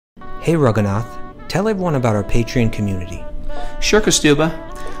Hey Raghunath, tell everyone about our Patreon community. Sure, Kastuba.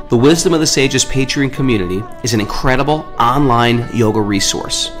 The Wisdom of the Sages Patreon community is an incredible online yoga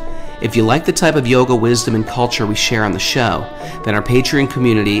resource. If you like the type of yoga wisdom and culture we share on the show, then our Patreon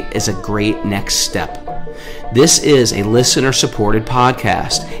community is a great next step. This is a listener-supported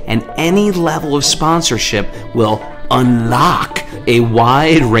podcast, and any level of sponsorship will unlock a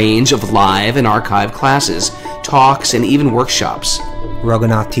wide range of live and archived classes, talks, and even workshops.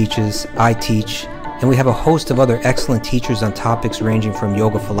 Raghunath teaches, I teach, and we have a host of other excellent teachers on topics ranging from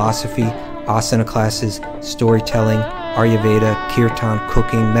yoga philosophy, asana classes, storytelling, Ayurveda, kirtan,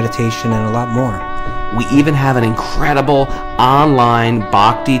 cooking, meditation, and a lot more. We even have an incredible online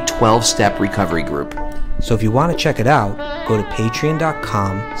Bhakti 12-step recovery group. So if you want to check it out, go to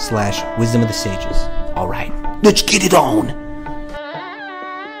patreon.com/Wisdom of the Sages. All right, let's get it on.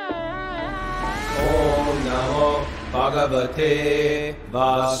 Om Namo Bhagavate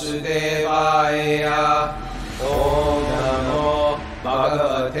Vasudevaya. Om Namo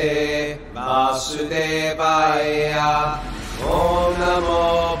Bhagavate Vasudevaya. Om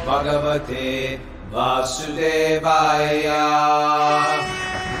Namo Bhagavate Vasudevaya.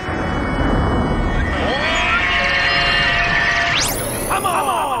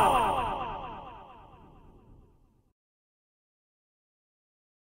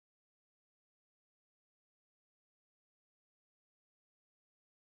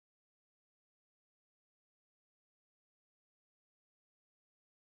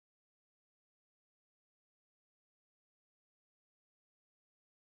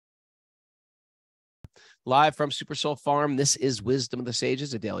 Live from Super Soul Farm, this is Wisdom of the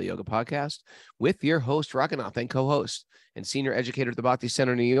Sages, a daily yoga podcast with your host, Raghunath, and co-host and senior educator at the Bhakti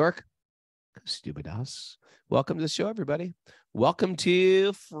Center, New York, Kastuba Das. Welcome to the show, everybody. Welcome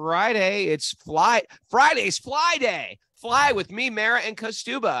to Friday. It's Friday's Fly Day. Fly with me, Mara, and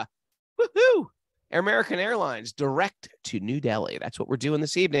Kastuba. Woohoo! American Airlines, direct to New Delhi. That's what we're doing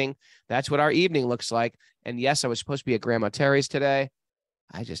this evening. That's what our evening looks like. And yes, I was supposed to be at Grandma Terry's today.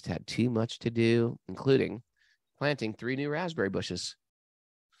 I just had too much to do, including planting 3 new raspberry bushes.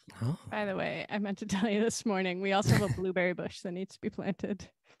 Oh. By the way, I meant to tell you this morning, we also have a blueberry bush that needs to be planted.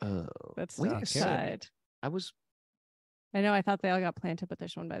 Oh, That's wait a outside. I know, I thought they all got planted, but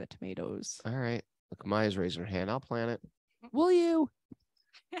there's one by the tomatoes. all right. Look, Maya's raising her hand. I'll plant it. Will you?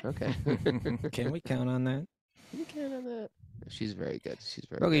 Okay. Can we count on that? You count on that. She's very good. She's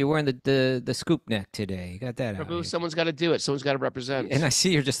very Rogi, good. you're wearing the scoop neck today. You got that out. Prabhu, here. someone's got to do it. Someone's got to represent. And I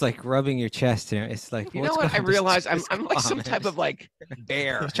see you're just like rubbing your chest here. It's like, You know what's what? I going- realize just I'm like come some on, type of like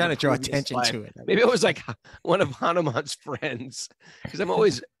bear. I was trying to draw Previous attention life. to it. Maybe it was like one of Hanuman's friends, because I'm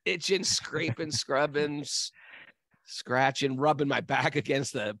always itching, scraping, scrubbing, scratching, rubbing my back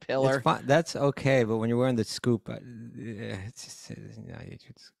against the pillar. It's fine. That's okay, but when you're wearing the scoop, it's just it's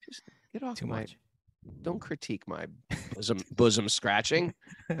Just get off too my. much. Don't critique my bosom scratching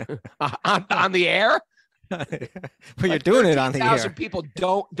on the air. But you're doing it on the 13,000 air. people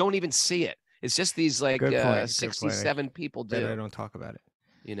don't even see it. It's just these like Good point, good point. 67 people do. Better I don't talk about it.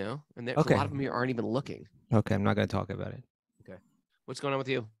 You know, and a Okay. lot of them here aren't even looking. Okay, I'm not going to talk about it. What's going on with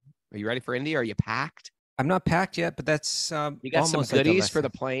you? Are you ready for India? Are you packed? I'm not packed yet, but that's You got some almost like goodies for the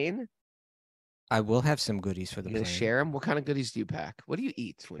lesson. plane? I will have some goodies for the You gonna plane. share them? What kind of goodies do you pack? What do you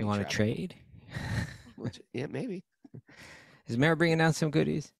eat when You you want to travel? trade? Yeah, maybe. Is Mara bringing down some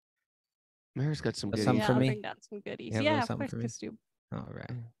goodies? Mary's got some Or goodies. some Yeah, for I'll me? bring down some goodies. You have a Yeah, little of something course, for me? Kastu. All right.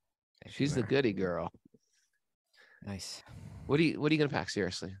 Thank you, She's the Mara. goody girl. Nice. What are you gonna pack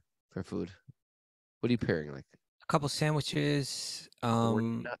seriously for food? What are you pairing like? A couple sandwiches.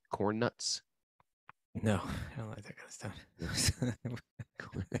 Corn nuts. No, I don't like that kind of stuff.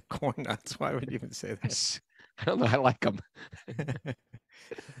 Corn nuts. Why would you even say that? I don't know. I like them.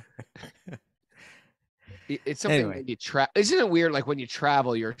 It's something Anyway. when you travel. Isn't it weird? Like when you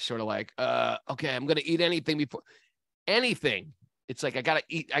travel, you're sort of like, okay, I'm gonna eat anything before anything. It's like I gotta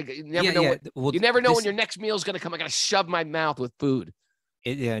eat. You never know. Well, You never know when this- your next meal is gonna come. I gotta shove my mouth with food.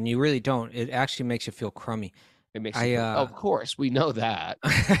 Yeah, and you really don't. It actually makes you feel crummy. It makes. I, You feel, of course, we know that.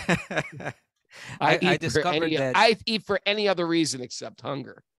 I eat for discovered any- that I eat for any other reason except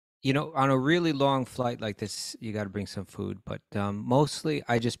hunger. on a really long flight like this, you got to bring some food. But mostly,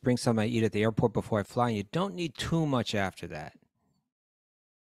 I just bring some I eat at the airport before I fly. And you don't need too much after that.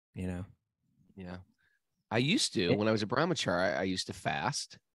 You know. Yeah, I used to when I was a brahmachari. I used to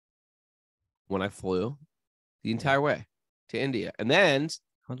fast when I flew the entire way to India, and then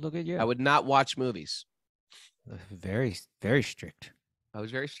Oh, look at you. I would not watch movies. Very, very strict. I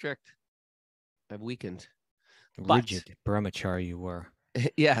was very strict. I've weakened. But- Rigid brahmachari you were.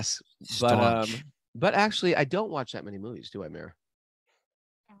 Yes, Staunch. but actually, I don't watch that many movies, do I, Mara?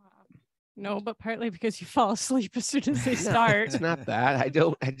 No, but partly because you fall asleep as soon as they start. It's not that.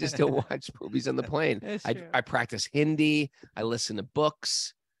 I just don't watch movies on the plane. It's true. I practice Hindi. I listen to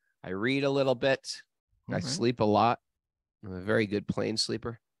books. I read a little bit. I All right. sleep a lot. I'm a very good plane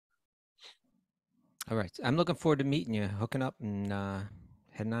sleeper. All right. I'm looking forward to meeting you, hooking up, and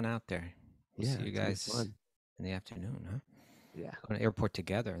heading on out there. We'll see you it's gonna be guys fun. in the afternoon, huh? Yeah. Go to the airport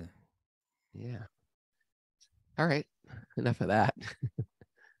together. Yeah. All right. Enough of that.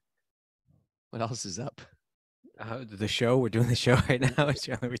 What else is up? The show. We're doing the show right now.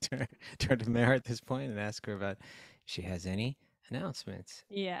 Shall we turn to Mara at this point and ask her about if she has any announcements?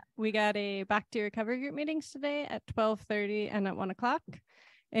 Yeah, we got a back to recovery group meetings today at 12:30 and at 1:00.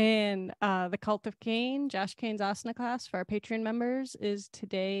 And the Cult of Cain, Josh Kane's asana class for our Patreon members is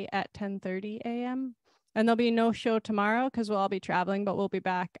today at 10:30 a.m. And there'll be no show tomorrow because we'll all be traveling, but we'll be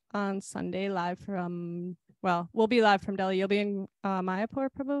back on Sunday live from, we'll be live from Delhi. You'll be in Mayapur,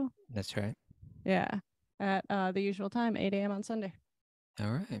 Prabhu? That's right. Yeah, at the usual time, 8 a.m. on Sunday.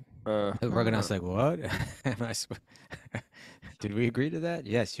 All right. Raghunath's like, what? Did we agree to that?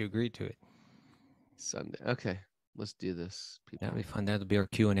 Yes, you agreed to it. Sunday. Okay. Let's do this. People. That'll be fun. That'll be our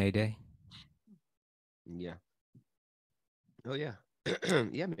Q&A day. Yeah. Oh yeah.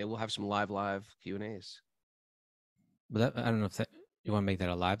 Yeah, maybe we'll have some live Q&As. But I don't know if you want to make that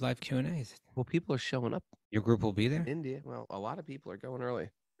a live Q&A. Well, people are showing up. Your group will be there? In India. Well, a lot of people are going early.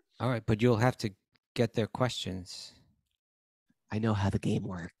 All right, but you'll have to get their questions. I know how the game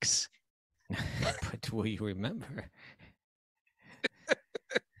works. But will you remember?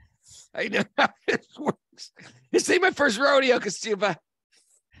 I know how this works. This ain't my first rodeo, Kastuba.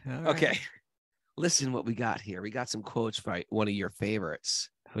 All Okay. right. Listen what we got here. We got some quotes by one of your favorites.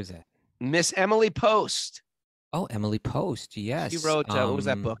 Who's that? Miss Emily Post. Oh, Emily Post. Yes. She wrote, what was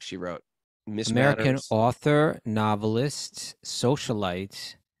that book she wrote? Miss American Matters. author, novelist,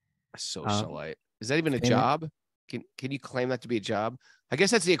 socialite. Socialite. Is that even a famous- job? Can you claim that to be a job? I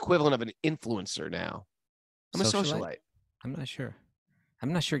guess that's the equivalent of an influencer now. I'm a socialite. I'm not sure.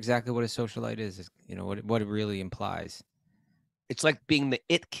 I'm not sure exactly what a socialite is. You know, what it really implies. It's like being the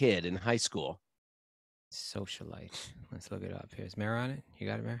it kid in high school. Socialite. Let's look it up. Here's Mara on it. You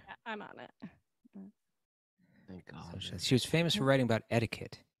got it, Mara? Yeah, I'm on it. Thank God. Socialite. She was famous for writing about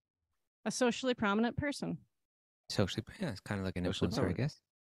etiquette. A socially prominent person. Socially, yeah, it's kind of like an Socially influencer, I prominent.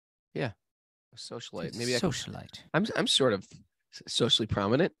 guess. A socialite. It's Maybe socialite. I'm sort of socially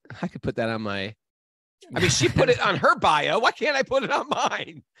prominent. I could put that on my. I mean, she put it on her bio. Why can't I put it on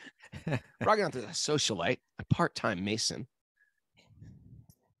mine? Raghunath is a socialite, a part-time Mason.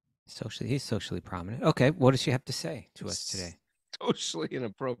 He's socially prominent. Okay, what does she have to say to us today? Socially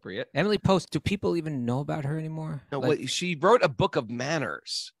inappropriate. Emily Post. Do people even know about her anymore? No, Like, she wrote a book of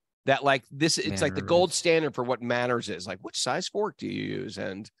manners that, like, this. It's like the gold Manners. standard for what manners is. Like, which size fork do you use?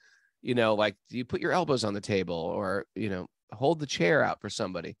 And, you know, like, do you put your elbows on the table or, you know, hold the chair out for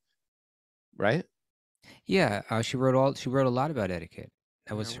somebody? Right. yeah, she wrote a lot about etiquette.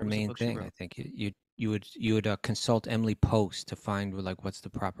 That was What her was the main book she thing. I wrote? think you would consult Emily Post to find like what's the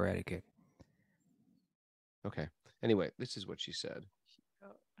proper etiquette. Okay. Anyway, this is what she said.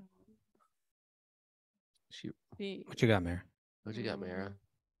 What you got, Mara? What you got, Mara?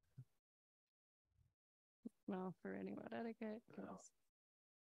 Well, for writing about etiquette. 'cause-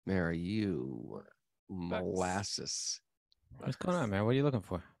 Mara, you molasses. What's going on, Mara? What are you looking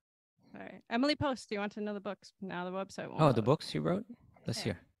for? All right. Emily Post, do you want to know the books? Now the website won't. Oh, the load. books you wrote? Let's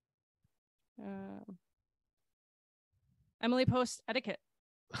Yeah. hear. Emily Post Etiquette.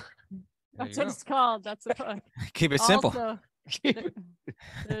 There That's you what go. it's called. That's the book. Keep it simple. Also,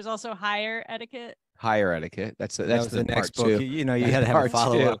 there's also Higher Etiquette. Higher etiquette. That's That that's was the, the next part book. two. You know, you That's had to have a part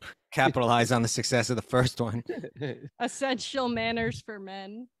two. follow-up. Capitalize on the success of the first one. Essential Manners for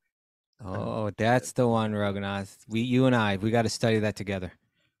Men. Oh, that's the one, Raghunath. You and I, we got to study that together.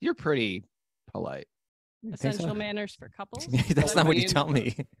 You're pretty polite. think so? Essential Manners for Couples. That's not what you tell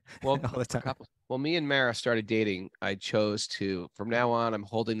me. Well, all the time. Well, me and Mara started dating. I chose to, from now on, I'm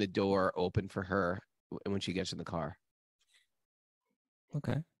holding the door open for her when she gets in the car.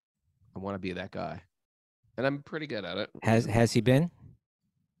 Okay. I want to be that guy, and I'm pretty good at it. Has he been?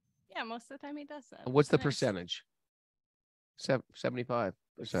 Yeah, most of the time he does that. What's the Nice. percentage? 75%.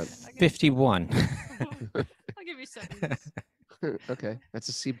 I'll give you 51. I'll give you 7. Okay, that's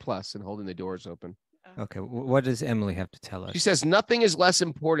a C plus and holding the doors open. Okay. What does Emily have to tell us? She says nothing is less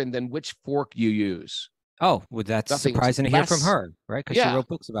important than which fork you use. Oh, well, that's Nothing's surprising to hear from less- her, right? Because Yeah. she wrote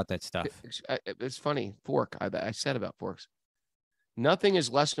books about that stuff. It's funny. Fork. I said about forks. Nothing is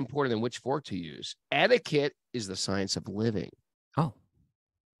less important than which fork to use. Etiquette is the science of living. Oh,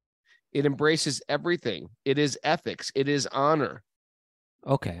 It embraces everything. It is ethics. It is honor.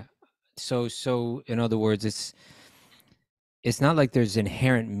 okay. So in other words, it's not like there's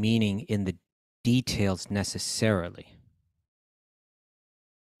inherent meaning in the details necessarily,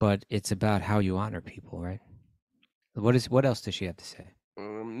 but it's about how you honor people, right? What else does she have to say?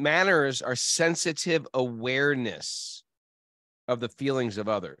 Manners are sensitive awareness of the feelings of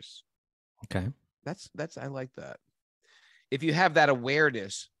others. Okay. That's I like that. If you have that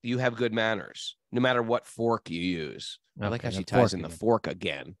awareness, you have good manners, no matter what fork you use. I like how she ties in the fork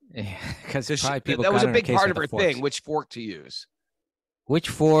again. Because that was a big part of her thing, which fork to use. Which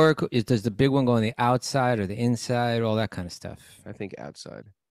fork? Does the big one go on the outside or the inside? All that kind of stuff. I think outside.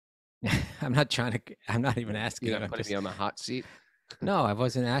 I'm not even asking. You're not putting me on the hot seat? No, I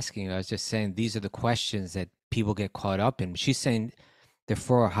wasn't asking. I was just saying these are the questions that people get caught up in. She's saying they're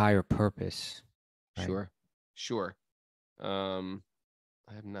for a higher purpose. Right? Sure.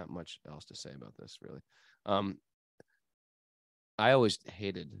 I have not much else to say about this, really. I always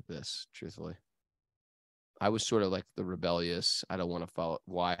hated this, truthfully. I was sort of like the rebellious. I don't want to follow.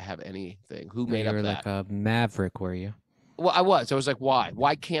 Why have anything? Who made up that? You were like a maverick, were you? Well, I was. I was like, why?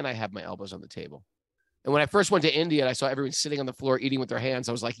 Why can't I have my elbows on the table? And when I first went to India and I saw everyone sitting on the floor eating with their hands,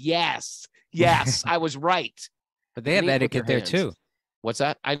 I was like, yes, I was right. But they have etiquette there too. What's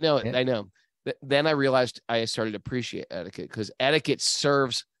that? I know it. Yeah. I know. Then I realized I started to appreciate etiquette because etiquette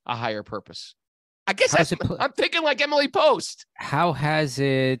serves a higher purpose. I guess I'm thinking like Emily Post. How has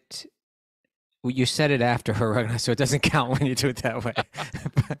it? Well, you said it after her, so it doesn't count when you do it that way.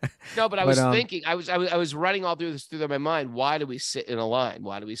 No, but I was thinking, I was running all through my mind. Why do we sit in a line?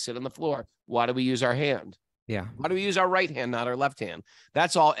 Why do we sit on the floor? Why do we use our hand? Yeah. Why do we use our right hand, not our left hand?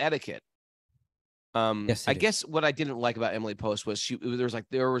 That's all etiquette. Yes, I guess what I didn't like about Emily Post was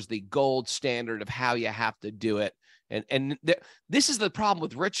there was the gold standard of how you have to do it. And this is the problem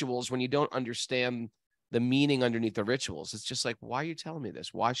with rituals when you don't understand the meaning underneath the rituals. It's just like, why are you telling me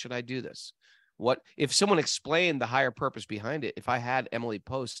this? Why should I do this? What if someone explained the higher purpose behind it? If I had Emily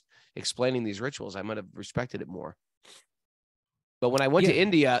Post explaining these rituals, I might have respected it more. But when I went to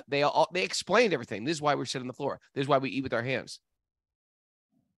India, they explained everything. This is why we sit on the floor. This is why we eat with our hands.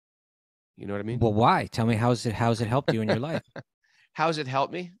 You know what I mean? Well, why? Tell me, how's it helped you in your life? How's it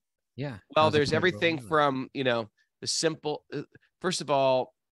helped me? Yeah. Well, there's everything from, the simple, first of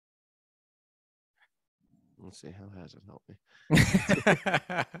all, let's see, how has it helped me?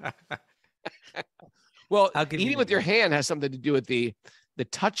 Well, eating with your hand has something to do with the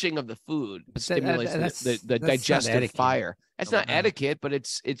touching of the food stimulates the digestive fire. That's not etiquette, but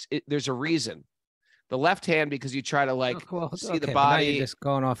there's a reason. The left hand, because you try to see the body. Now you're just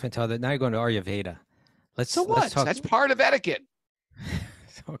going off into now you're going to Ayurveda. Let's talk. That's part of etiquette.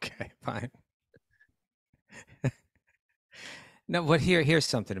 Okay, fine. No, but here's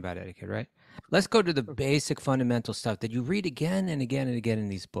something about etiquette, right? Let's go to the basic fundamental stuff that you read again and again and again in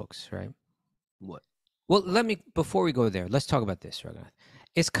these books, right? What? Well, before we go there, let's talk about this, Raghunath.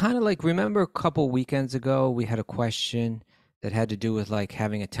 It's kind of like, remember a couple weekends ago, we had a question that had to do with like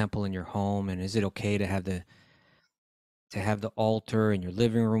having a temple in your home, and is it okay to have the altar in your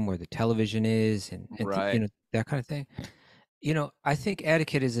living room where the television is, and right. That kind of thing. I think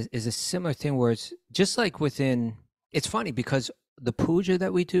etiquette is a similar thing where it's just like within. It's funny because the puja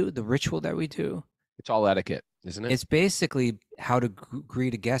that we do, the ritual that we do, it's all etiquette, isn't it? It's basically how to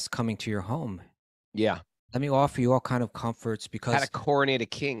greet a guest coming to your home. Yeah. Let me offer you all kind of comforts because how to coronate a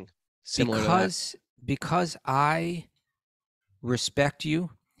king. Because I respect you,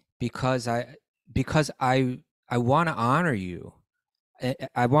 because I want to honor you.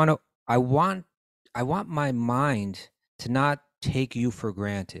 I want my mind to not take you for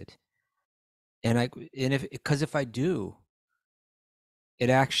granted. If I do, it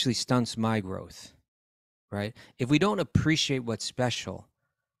actually stunts my growth, right? If we don't appreciate what's special,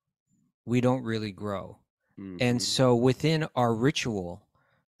 we don't really grow. Mm-hmm. And so within our ritual,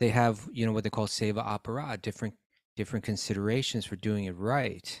 they have, what they call seva apara, different considerations for doing it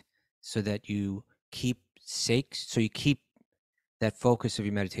right, so that you keep that focus of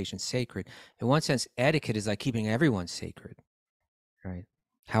your meditation sacred. In one sense, etiquette is like keeping everyone sacred, right?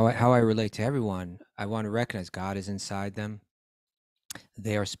 How I relate to everyone, I want to recognize God is inside them.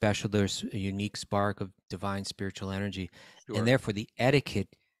 They are special. There's a unique spark of divine spiritual energy. Sure. And therefore the etiquette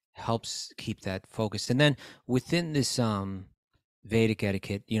helps keep that focused. And then within this Vedic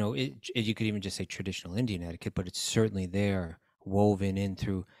etiquette, you could even just say traditional Indian etiquette, but it's certainly there, woven in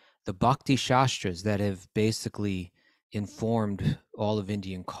through the Bhakti Shastras that have basically informed all of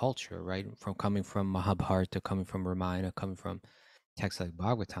Indian culture, right? From coming from Mahabharata, coming from Ramayana, coming from texts like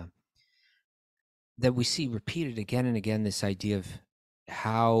Bhagavatam, that we see repeated again and again, this idea of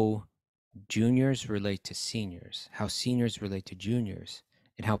how juniors relate to seniors, how seniors relate to juniors,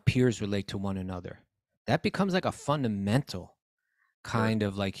 and how peers relate to one another. That becomes like a fundamental kind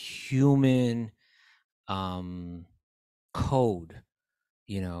of like human code,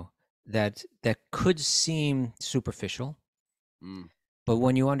 that could seem superficial. But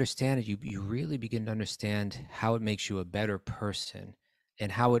when you understand it, you really begin to understand how it makes you a better person,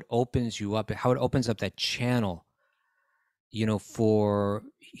 and how it opens you up, how it opens up that channel, for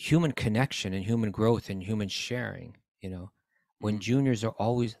human connection and human growth and human sharing. When juniors are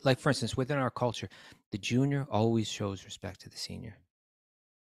always, like, for instance, within our culture, the junior always shows respect to the senior.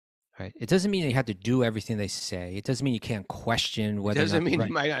 Right? It doesn't mean you have to do everything they say. It doesn't mean you can't question whether. It doesn't mean right.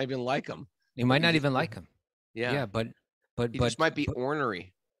 you might not even like them. You might not even like them. Yeah, but you just might be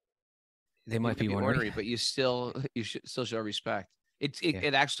ornery. They might be ornery, but you still show respect.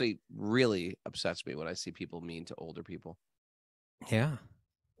 It actually really upsets me when I see people mean to older people. Yeah,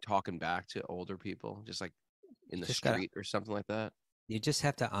 talking back to older people, just like in the street or something like that. You just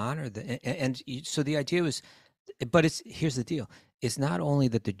have to honor so the idea was, but here's the deal: it's not only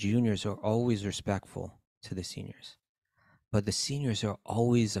that the juniors are always respectful to the seniors, but the seniors are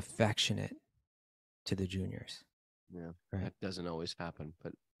always affectionate to the juniors. Yeah, right. That doesn't always happen,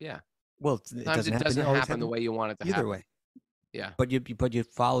 but yeah. Well, it doesn't happen the way you want it to happen. Either way. Yeah. But you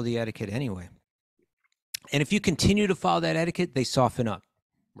follow the etiquette anyway. And if you continue to follow that etiquette, they soften up.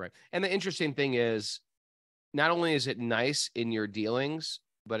 Right. And the interesting thing is, not only is it nice in your dealings,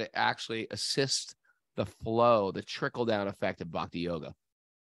 but it actually assists the flow, the trickle-down effect of bhakti yoga.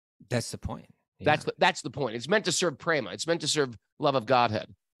 That's the point. Yeah. That's the point. It's meant to serve prema. It's meant to serve love of Godhead.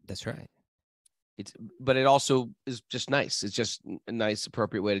 That's right. But it also is just nice. It's just a nice,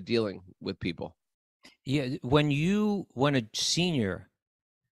 appropriate way of dealing with people. Yeah. When a senior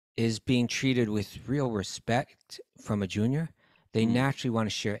is being treated with real respect from a junior, they naturally want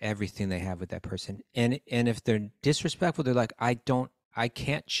to share everything they have with that person. And if they're disrespectful, they're like, I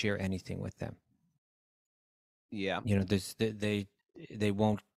can't share anything with them. Yeah. They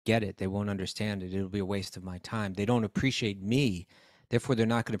won't get it. They won't understand it. It'll be a waste of my time. They don't appreciate me. Therefore, they're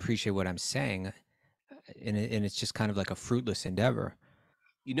not going to appreciate what I'm saying. And it's just kind of like a fruitless endeavor.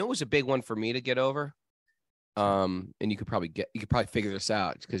 It was a big one for me to get over. And you could probably figure this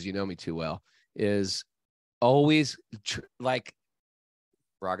out because you know me too well, is always like,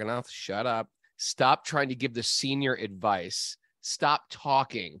 Raghunath, shut up. Stop trying to give the senior advice. Stop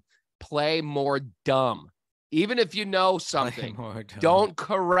talking. Play more dumb. Even if you know something, don't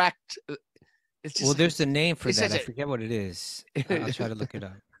correct. It's just, there's a name for that. I forget what it is. I'll try to look it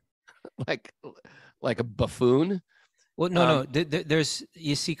up. Like a buffoon? Well, no. There's,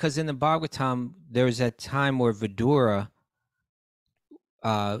 you see, because in the Bhagavatam, there's that time where Vidura,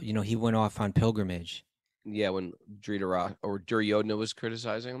 he went off on pilgrimage. Yeah, when Duryodhana was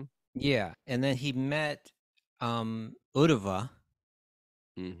criticizing him. Yeah, and then he met Uddhava.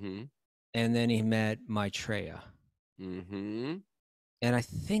 Mm-hmm. And then he met Maitreya. Mm-hmm. And I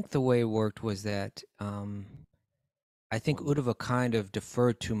think the way it worked was that I think Uddhava kind of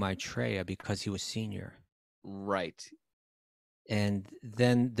deferred to Maitreya because he was senior. Right. And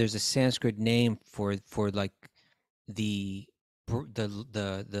then there's a Sanskrit name for like the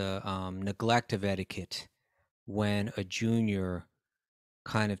neglect of etiquette when a junior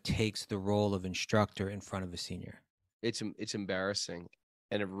kind of takes the role of instructor in front of a senior. It's embarrassing,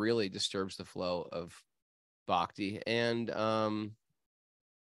 and it really disturbs the flow of bhakti. And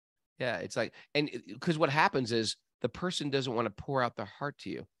it's like, and because what happens is the person doesn't want to pour out their heart to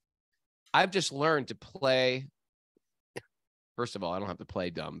you. I've just learned to play. First of all, I don't have to play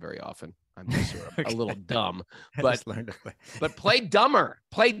dumb very often. I'm just a little dumb, but play dumber.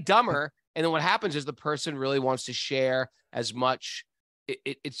 And then what happens is the person really wants to share as much.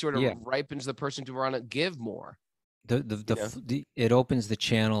 It sort of ripens the person to want to give more. It opens the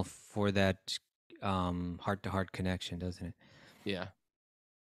channel for that heart-to-heart connection, doesn't it? Yeah.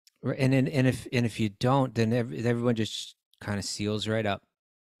 And if you don't, then everyone just kind of seals right up,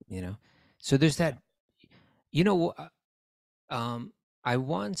 So there's that. I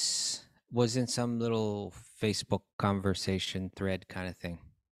once was in some little Facebook conversation thread kind of thing,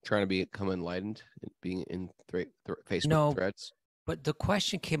 trying to become enlightened, being in Facebook threads. But the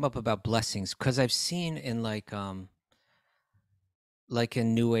question came up about blessings because I've seen in like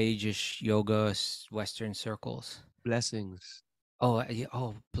in New Age-ish yoga Western circles, blessings.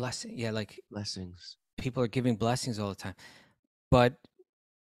 Blessing. Yeah, like blessings. People are giving blessings all the time, but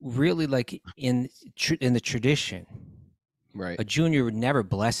really, like in the tradition, right? A junior would never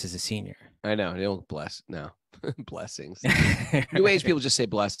blesses a senior. I know, they don't bless. No. Blessings. New Age people just say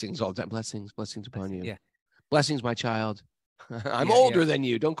blessings all the time. Blessings upon you. Yeah. Blessings, my child. I'm Yeah, older yeah. than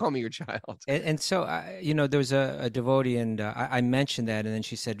you. Don't call me your child. And so, there was a devotee, and I mentioned that, and then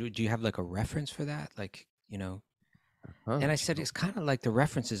she said, "Do you have like a reference for that?" Like, Huh, and I said, "It's kind of like the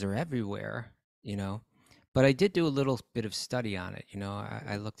references are everywhere, but I did do a little bit of study on it.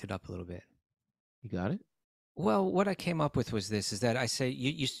 I looked it up a little bit. you got it? Well, what I came up with was this: is that I say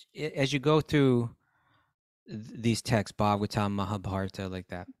as you go through these texts, Bhagavatam, Mahabharata, like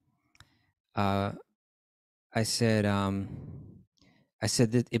that. I said,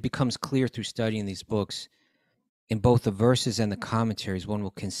 that it becomes clear through studying these books, in both the verses and the commentaries, one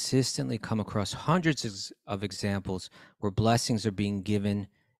will consistently come across hundreds of examples where blessings are being given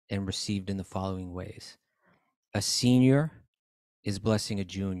and received in the following ways. A senior is blessing a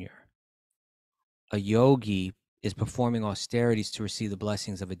junior. A yogi is performing austerities to receive the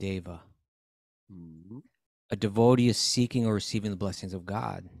blessings of a deva. Mm-hmm. A devotee is seeking or receiving the blessings of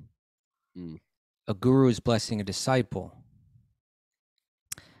God. Mm. A guru is blessing a disciple.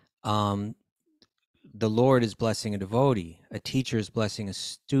 The Lord is blessing a devotee. A teacher is blessing a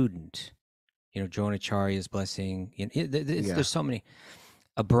student. Dronacharya is blessing. There's so many.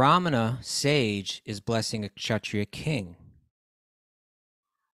 A brahmana sage is blessing a kshatriya king.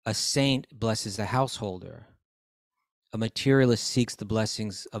 A saint blesses a householder. A materialist seeks the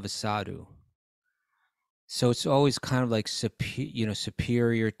blessings of a sadhu. So it's always kind of like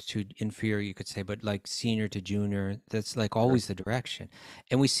superior to inferior, you could say, but like senior to junior. That's like always the direction.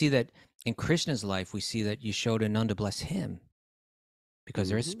 And we see that in Krishna's life, we see that Yashoda bless him because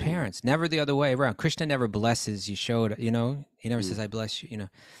they're his parents. Never the other way around. Krishna never blesses Yashoda. He never says, "I bless you."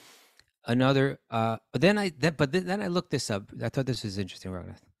 Another. Then I looked this up. I thought this was interesting,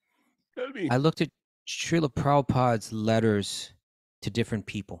 Raghunath. I looked at Srila Prabhupada's letters to different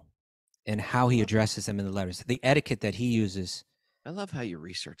people and how he addresses them in the letters, the etiquette that he uses. I love how you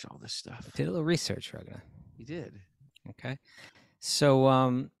research all this stuff. I did a little research, Raghunath. You did. Okay.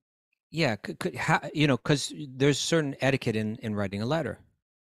 So, yeah, because there's certain etiquette in writing a letter,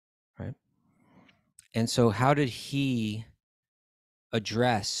 right? And so how did he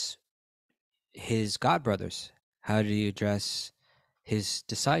address his godbrothers? How did he address his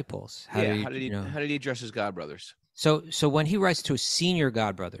disciples? How did he address his godbrothers? So when he writes to his senior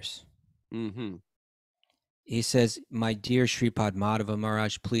godbrothers, he says, "My dear Sripad Madhava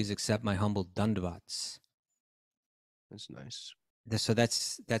Maharaj, please accept my humble dandavats." That's nice. So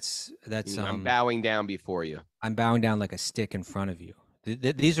that's I'm bowing down before you. I'm bowing down like a stick in front of you.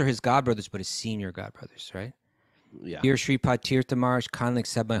 These are his godbrothers, but his senior godbrothers, right? Yeah. Dear Sripad Tirtha Maharaj, kindly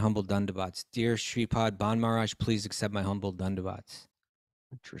accept my humble dandavats. Dear Sripad Ban Maharaj, please accept my humble dandavats.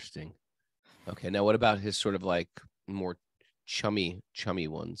 Interesting. Okay, now what about his sort of like more chummy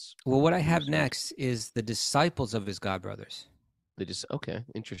ones? Well, what I have next is the disciples of his godbrothers. Okay,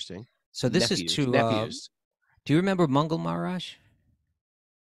 interesting. So this nephews, is to nephews. Do you remember Mangal Maharaj?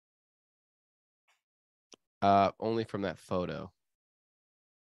 Only from that photo.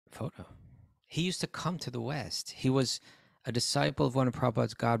 He used to come to the West. He was a disciple of one of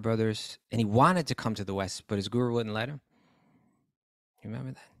Prabhupada's godbrothers, and he wanted to come to the West, but his guru wouldn't let him. You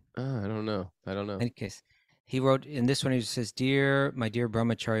remember that? I don't know. In any case, he wrote in this one, he says, my dear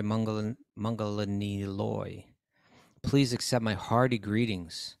Brahmachari Mangalani Loy, please accept my hearty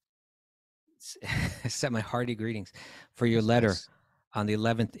greetings. Accept my hearty greetings for your letter on the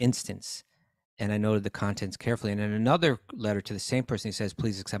 11th instance. And I noted the contents carefully. And in another letter to the same person, he says,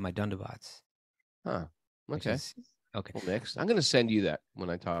 please accept my dandavats. Huh. Okay. Okay. Well, next, I'm going to send you that when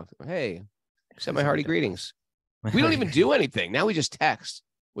I talk. Hey, accept my hearty greetings. We don't even do anything. Now we just text.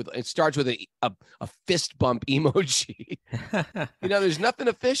 It starts with a fist bump emoji. There's nothing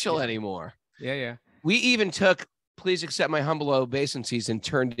official anymore. Yeah. We even took, please accept my humble obeisances, and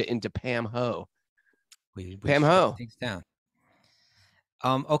turned it into Pam Ho. Pam Ho. Things down.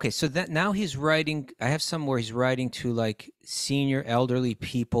 Okay, so that now he's writing. I have some where he's writing to like senior elderly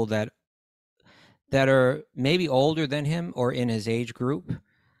people that are maybe older than him or in his age group,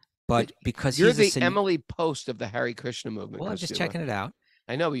 but because you're the Emily Post of the Hare Krishna movement. Well, I'm just checking it out.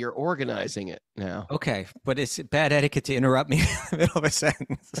 I know, but you're organizing it now. Okay, but it's bad etiquette to interrupt me in the middle of a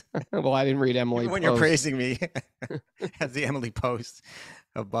sentence. Well, I didn't read Emily Even when Post. You're praising me as the Emily Post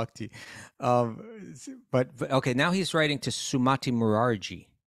of Bhakti. But okay, now he's writing to Sumati Murarji.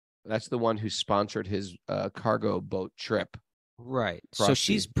 That's the one who sponsored his cargo boat trip. Right. So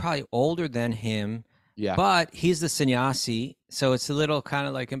she's probably older than him. Yeah. But he's the sannyasi, so it's a little kind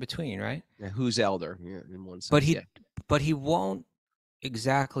of like in between, right? Yeah, who's elder? Yeah, in one sense. But he won't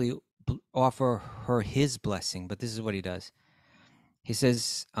exactly offer her his blessing. But this is what he does. He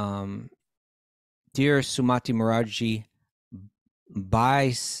says, "Dear Sumati Murarji,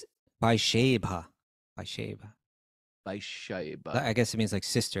 by Shebha. Vaishaiba. I guess it means like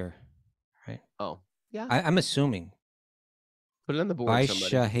sister, right? Oh, yeah. I'm assuming. Put it on the board,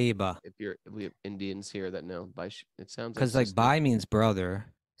 somebody. Vaishaheba. If we have Indians here that know, it sounds like Because like Bai means brother.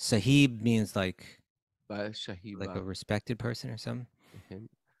 Sahib means like Vaishaiba. a respected person or something.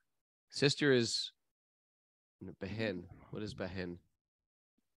 Sister is Behen. What is Behen?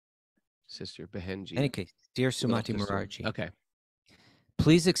 Sister Behenji. In any case, dear Sumati Murarji. Okay.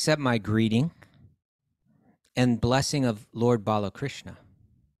 Please accept my greeting and blessing of Lord Balakrishna.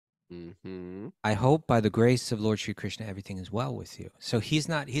 Mm-hmm. I hope by the grace of Lord Sri Krishna, everything is well with you. So he's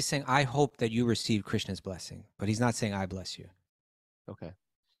saying, I hope that you receive Krishna's blessing, but he's not saying, I bless you. Okay.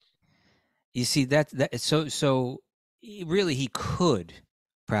 You see, so really he could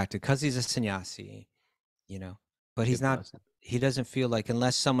practice because he's a sannyasi, but he's not, he doesn't feel like,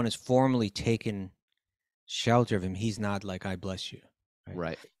 unless someone has formally taken shelter of him, he's not like, I bless you.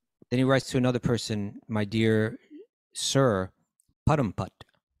 Right. Then he writes to another person, my dear sir, Parampat.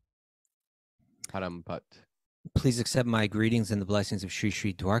 Parampat. Please accept my greetings and the blessings of Sri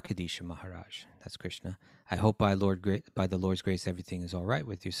Sri Dwarkadisha Maharaj. That's Krishna. I hope by the Lord's grace, everything is all right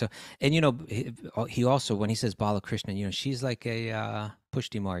with you. So, and he also, when he says Balakrishna, she's like a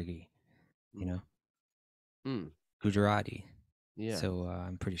Pushti Margi, Gujarati. Yeah. So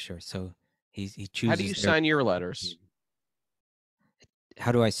I'm pretty sure. So he chooses. How do you sign your letters?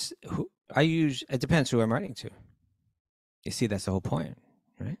 How do I use? It depends who I'm writing to. You see, that's the whole point.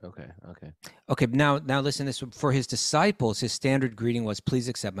 Right? Okay. Now listen. This for his disciples, his standard greeting was, "Please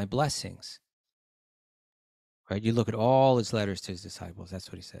accept my blessings." Right? You look at all his letters to his disciples.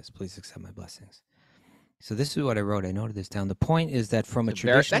 That's what he says. Please accept my blessings. So this is what I wrote. I noted this down. The point is that from a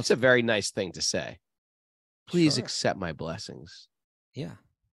traditional, that's a very nice thing to say. Please accept my blessings. Yeah,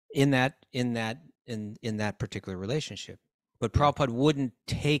 in that particular relationship. But Prabhupada wouldn't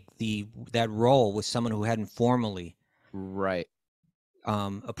take that role with someone who hadn't formally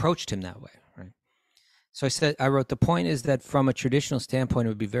approached him that way, right? So I wrote, the point is that from a traditional standpoint, it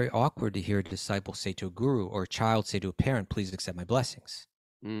would be very awkward to hear a disciple say to a guru or a child say to a parent, please accept my blessings.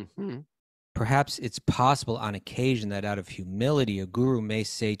 Mm-hmm. Perhaps it's possible on occasion that out of humility, a guru may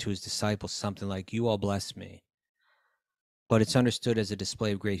say to his disciples something like, you all bless me. But it's understood as a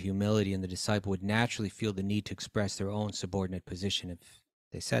display of great humility, and the disciple would naturally feel the need to express their own subordinate position if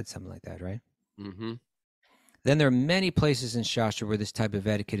they said something like that, right? Mm-hmm. Then there are many places in Shastra where this type of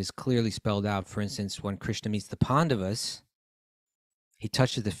etiquette is clearly spelled out. For instance, when Krishna meets the Pandavas, he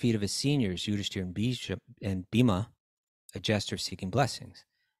touches the feet of his seniors, Yudhishthira and Bhima, a gesture of seeking blessings.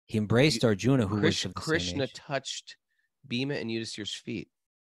 He embraced Arjuna, who was of the Krishna same age. touched Bhima and Yudhishthira's feet.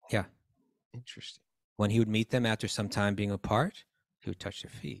 Yeah. Interesting. When he would meet them after some time being apart, he would touch their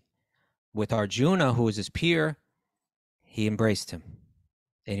feet. With Arjuna, who was his peer, he embraced him.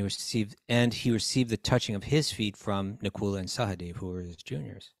 And he received the touching of his feet from Nakula and Sahadev, who were his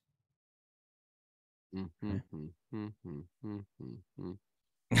juniors. Mm-hmm. Mm-hmm. Mm-hmm.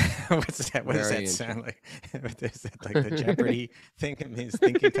 What's that? What does that sound like? Is that like the Jeopardy thing? It means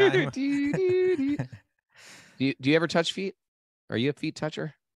thinking time. Do you ever touch feet? Are you a feet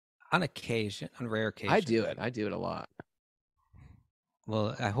toucher? On occasion, on rare occasions. I do it. I do it a lot.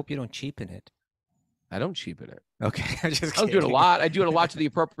 Well, I hope you don't cheapen it. I don't cheapen it. Okay, I'm just kidding. I do it a lot. I do it a lot to the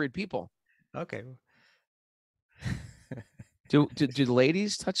appropriate people. Okay. Do the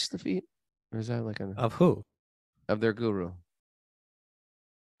ladies touch the feet, or is that like of who? Of their guru.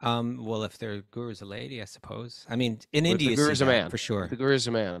 Well, if their guru's a lady, I suppose. I mean, in India, the guru's a man for sure. The guru's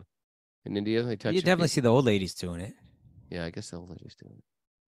a man. In India, they touch. You definitely see the old ladies doing it. Yeah, I guess the old ladies doing it.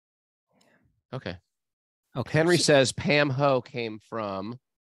 Okay. Okay. Henry says Pam Ho came from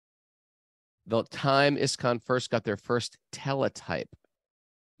the time ISKCON first got their first teletype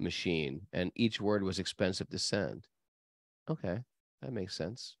machine, and each word was expensive to send. Okay, that makes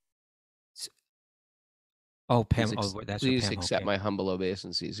sense. Oh, Pam. That's please Pam accept my humble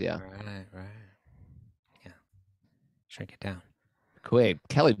obeisances. Yeah. Right. Yeah. Shrink it down. Wait,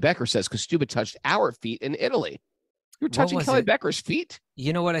 Kelly Becker says Kastuba touched our feet in Italy. You were touching Kelly Becker's feet?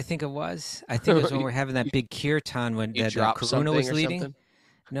 You know what I think it was? I think it was when we're having that big kirtan when Karuna was leading.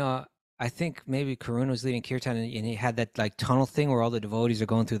 No, I think maybe Karuna was leading kirtan, and he had that like tunnel thing where all the devotees are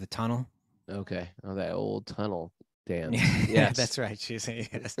going through the tunnel. Okay. Oh, that old tunnel dance. Yes, that's right. She's saying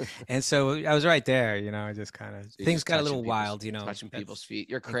yes. And so I was right there. I just kind of things got a little wild. Touching people's feet.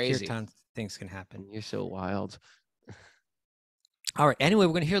 You're crazy. Kirtan things can happen. You're so wild. All right. Anyway,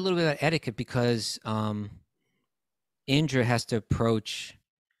 we're going to hear a little bit about etiquette because Indra has to approach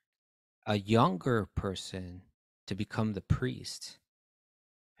a younger person to become the priest,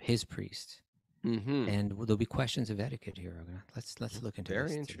 his priest. And there'll be questions of etiquette here. Let's look into Very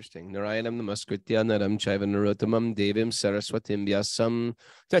this. interesting. Narayanam namaskritya naram chaiva narottamam devim saraswatim vyasam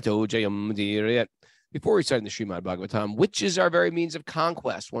tato jayam dirayat. Before we start in the Srimad Bhagavatam, which is our very means of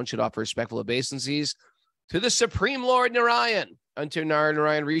conquest, one should offer respectful obeisances to the Supreme Lord Narayan, unto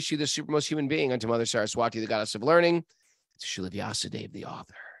Narayan Rishi, the supermost human being, unto Mother Saraswati, the goddess of learning, to Srila Vyasadeva, the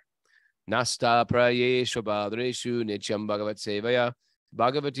author. Nasta prayeshu badreshu nityam bhagavat sevaya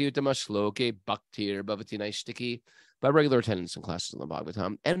bhagavati uttama shloke bhaktir bhavati naistiki, by regular attendance in classes on the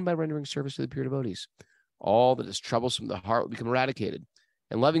Bhagavatam and by rendering service to the pure devotees. All that is troublesome to the heart will become eradicated,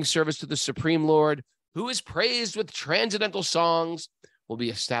 and loving service to the Supreme Lord, who is praised with transcendental songs, will be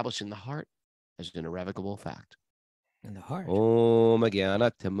established in the heart as an irrevocable fact. In the heart. Om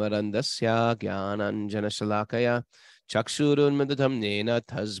Jnana Timarandasya Jnananjana Shalakaya Chakshurun Midatam Nena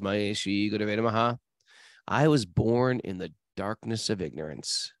Tasmai Shri Gurave Namaha. I was born in the darkness of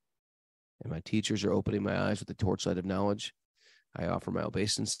ignorance, and my teachers are opening my eyes with the torchlight of knowledge. I offer my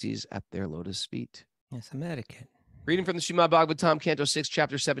obeisances at their lotus feet. Yes, I'm etiquette. Reading from the Srimad Bhagavatam, Canto 6,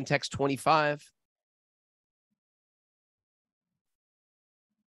 Chapter 7, Text 25.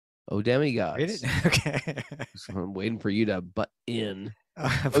 O demigods. Read it? Okay. So I'm waiting for you to butt in.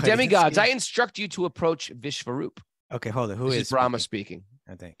 But O demigods, I instruct you to approach Vishvarup. Okay, hold on. Who This is Brahma speaking?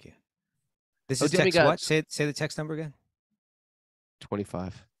 Oh, thank you. This Oh, is text what? demigods. Say the text number again.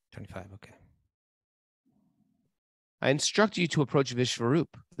 25. 25. Okay. I instruct you to approach Vishvarup,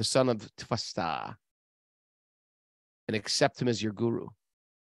 the son of Tvasta, and accept him as your guru.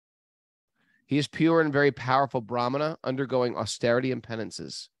 He is pure and very powerful Brahmana, undergoing austerity and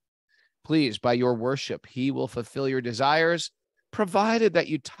penances. Please, by your worship, he will fulfill your desires, provided that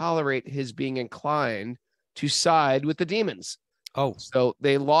you tolerate his being inclined to side with the demons. Oh, So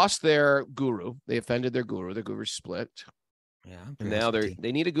they lost their guru. They offended their guru. Their guru split. yeah. And now they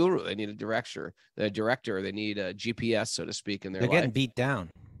need a guru. They need a director. They need a GPS, so to speak, in their They're life. getting beat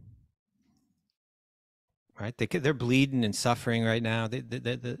down. Right? They're bleeding and suffering right now.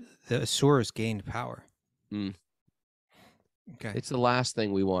 The Asuras gained power. Mm. Okay. It's the last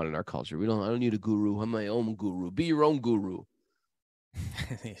thing we want in our culture. I don't need a guru. I'm my own guru. Be your own guru.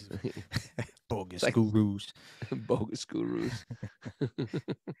 These bogus like- gurus. Bogus gurus.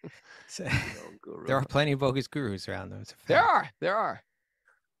 So, Your own guru. there are plenty of bogus gurus around, though. It's a fact. There are.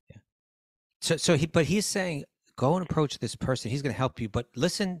 So he's saying, go and approach this person. He's going to help you. But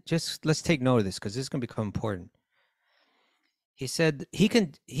listen, just let's take note of this, because this is going to become important. He said he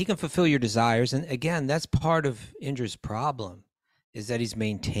can fulfill your desires. And again, that's part of Indra's problem, is that he's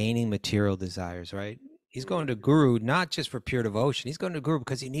maintaining material desires, right? He's going to guru not just for pure devotion. He's going to guru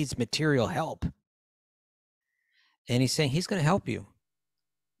because he needs material help. And he's saying he's going to help you.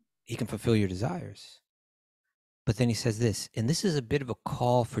 He can fulfill your desires. But then he says this, and this is a bit of a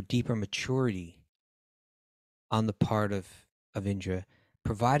call for deeper maturity on the part of Indra,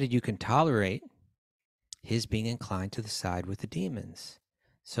 provided you can tolerate his being inclined to the side with the demons.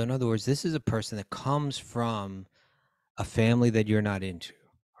 So in other words, this is a person that comes from a family that you're not into,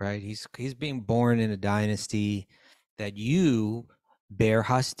 right? He's being born in a dynasty that you bear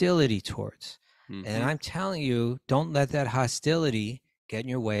hostility towards. Mhm. And I'm telling you, don't let that hostility get in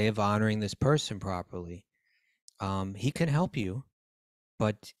your way of honoring this person properly. He can help you,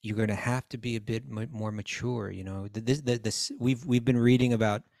 but you're going to have to be a bit more mature. You know, we've been reading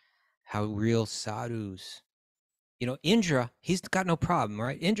about how real sadhus, you know, Indra, he's got no problem,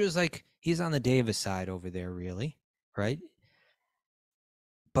 right? Indra's like, he's on the Deva side over there, really, right?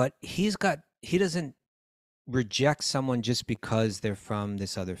 But he doesn't reject someone just because they're from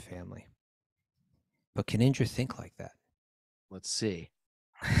this other family. But can Indra think like that? Let's see.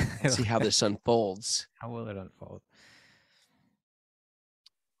 Let's see how this unfolds. How will it unfold?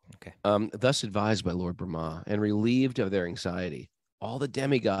 Okay. Thus advised by Lord Brahma and relieved of their anxiety, all the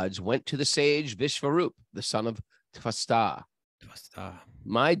demigods went to the sage Vishvarup, the son of Tvasta.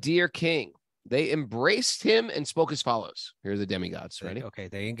 My dear king, they embraced him and spoke as follows. Here are the demigods. Ready? Okay,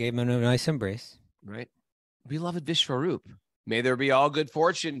 they gave him a nice embrace. Right. Beloved Vishvarup, may there be all good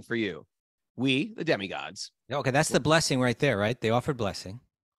fortune for you. We, the demigods. Okay, that's the blessing right there, right? They offered blessing.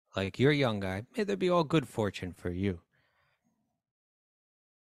 Like, you're a young guy. May there be all good fortune for you.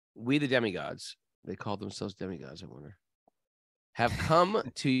 We, the demigods, they called themselves demigods, I wonder, have come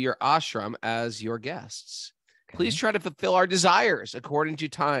to your ashram as your guests. Please try to fulfill our desires according to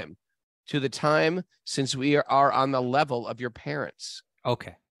the time, since we are on the level of your parents.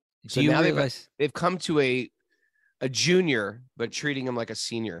 Okay. So now they've come to a junior, but treating him like a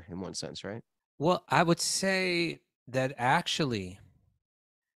senior in one sense, right? Well, I would say that actually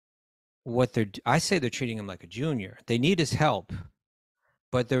I say they're treating him like a junior. They need his help,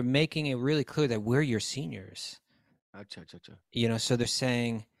 but they're making it really clear that we're your seniors. Acha, acha, acha. You know, so they're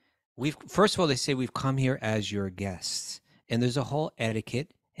saying first of all, they say we've come here as your guests, and there's a whole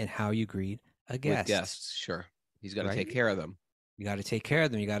etiquette in how you greet a guest. With guests, sure. He's got to Right? take care of them. You got to take care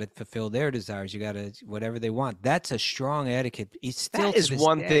of them. You got to fulfill their desires. You got to whatever they want. That's a strong etiquette. It's still That is to this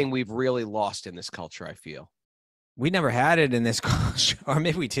one day. thing we've really lost in this culture, I feel. We never had it in this culture, or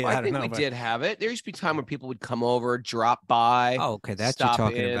maybe we did. Well, I I don't think know. we but- did have it. There used to be a time when people would come over, drop by. Oh, okay. That's you're stop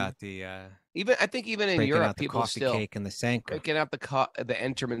talking in. about the I think even in breaking Europe, out the people coffee still cake and the Sanka. breaking out the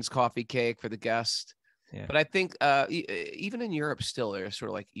Enterman's coffee cake for the guest. Yeah. But I think even in Europe, still they're sort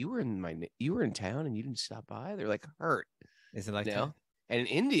of like, you were in town and you didn't stop by. They're like hurt, Is it like you that? know? And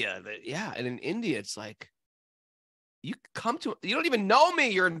in India, it's like, you don't even know me.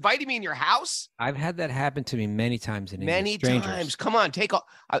 You're inviting me in your house. I've had that happen to me many times in India. Many Strangers. times. Come on, take all.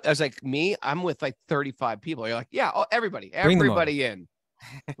 I was like, I'm with like 35 people. You're like, yeah, everybody Bring them in.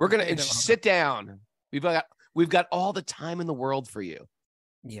 We're gonna Bring them sit down. We've got all the time in the world for you.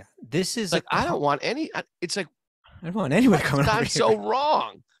 Yeah, this is It's like, I don't want any. It's like, I don't want anybody coming over gone here. so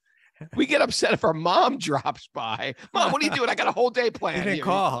wrong. We get upset if our mom drops by. Mom, what are you doing? I got a whole day You planned. didn't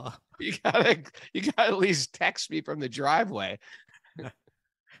call. You gotta at least text me from the driveway.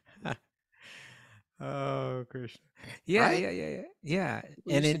 Oh, Krishna. Yeah, Right? yeah.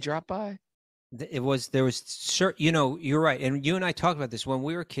 We And used to it drop by. there was certain, you're right. And you and I talked about this when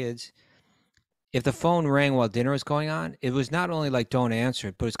we were kids. If the phone rang while dinner was going on, it was not only like don't answer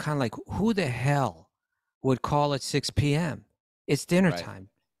it, but it's kind of like, who the hell would call at 6 p.m.? It's dinner Right. time.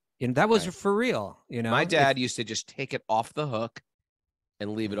 And that was Right. for real. My dad used to just take it off the hook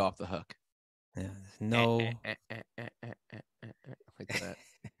and leave it off the hook. Yeah, no. Like that.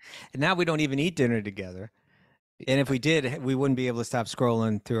 And now we don't even eat dinner together. And if we did, we wouldn't be able to stop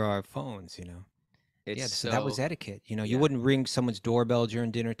scrolling through our phones, Yeah, so that was etiquette. You yeah. wouldn't ring someone's doorbell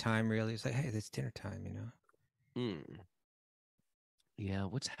during dinner time, really. It's like, hey, it's dinner time, Yeah,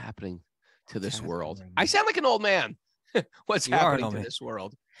 what's happening to What's this happening world? right I now? sound like an old man. What's You are an happening old to man. this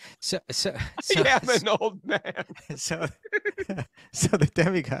world? So I am an old man. so the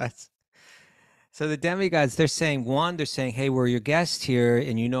demigods. So the demigods, they're saying, hey, we're your guest here,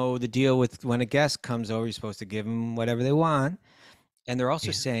 and you know the deal with when a guest comes over, you're supposed to give them whatever they want. And they're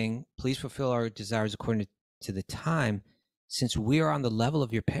also saying, please fulfill our desires according to the time. Since we are on the level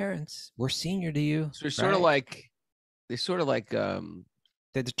of your parents, we're senior to you. So they're sort of like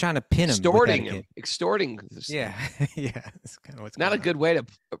they're trying to pin him. extorting. Yeah, yeah. That's kind of what's Not a going on. good way to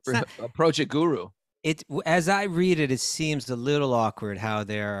approach a guru. As I read it, it seems a little awkward how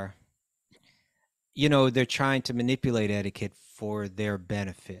they're trying to manipulate etiquette for their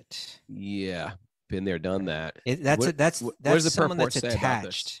benefit. Yeah, been there, done that. That's what does the someone purport that's say about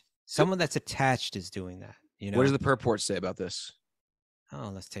this? attached. Someone that's attached is doing that. What does the purport say about this? Oh,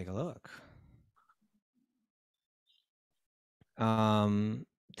 let's take a look.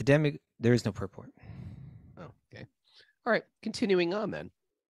 There is no purport. Oh, okay. All right. Continuing on then.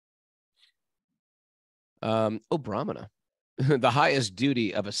 Brahmana, the highest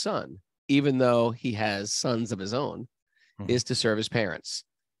duty of a son, even though he has sons of his own, is to serve his parents.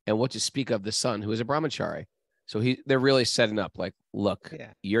 And what to speak of the son who is a brahmachari. So they're really setting up like, look,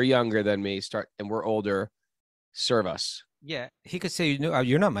 you're younger than me, and we're older. Serve us. Yeah, he could say,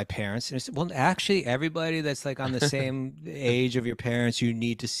 you're not my parents. And it's, well, actually, everybody that's like on the same age of your parents, you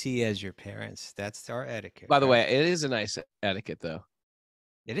need to see as your parents. That's our etiquette. By the way, it is a nice etiquette, though.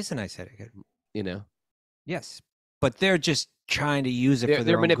 It is a nice etiquette. Yes, but they're just trying to use it for their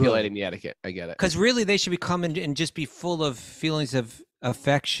they're own manipulating the etiquette. I get it. Because really, they should be coming and just be full of feelings of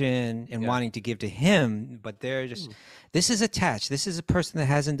affection and wanting to give to him, but they're just this is attached. This is a person that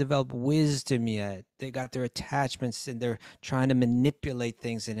hasn't developed wisdom yet. They got their attachments and they're trying to manipulate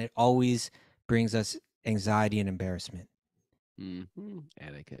things, and it always brings us anxiety and embarrassment.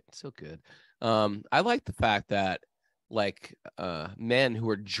 Etiquette, so good. I like the fact that men who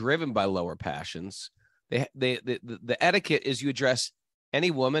are driven by lower passions, the etiquette is you address any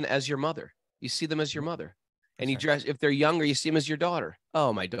woman as your mother. You see them as your mother. And you dress, if they're younger, you see them as your daughter.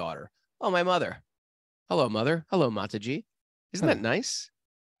 Oh, my daughter. Oh, my mother. Hello, mother. Hello, Mataji. Isn't that nice?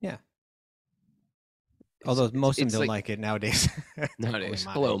 Yeah. Although most of them don't like it nowadays. Nowadays.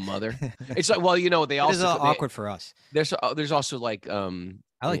 Hello, mother. It's like, well, they also. It's awkward for us. There's also like. I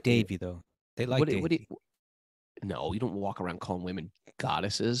like Davy, though. They like Davy. No, you don't walk around calling women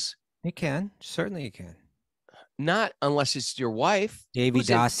goddesses. You can. Certainly you can. Not unless it's your wife. Davy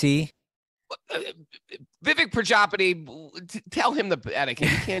Dasi. Vivek Prajapati, tell him the etiquette.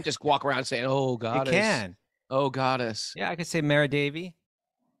 You can't just walk around saying, "Oh, goddess." You can. Oh, goddess. Yeah, I could say Mara Devi.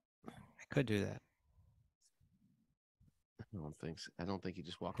 I could do that. I don't think you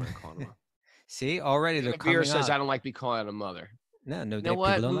just walk around calling them. See, already they're coming Veer says, up. I don't like to be called a mother. No, You know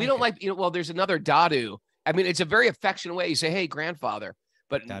what? We don't like, well, there's another Dadu. I mean, it's a very affectionate way. You say, hey, grandfather,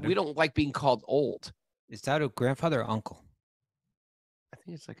 but Dadu. we don't like being called old. Is Dadu grandfather or uncle? I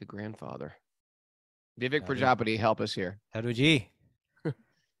think it's like a grandfather. Vivek Prajapati, help us here. Dadu Ji.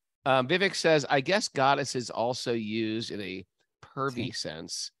 Vivek says, I guess goddess is also used in a pervy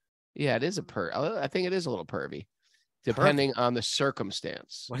sense. Yeah, it is a I think it is a little pervy, depending on the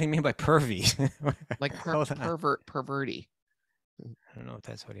circumstance. What do you mean by pervy? Like perverty. I don't know if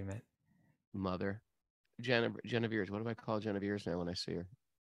that's what he meant. Mother. Genevieve's. What do I call Genevieve's now when I see her?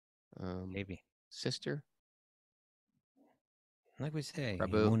 Maybe. Sister? Like we say.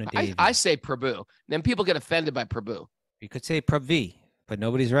 Prabhu. I say Prabhu. Then people get offended by Prabhu. You could say Pravi, but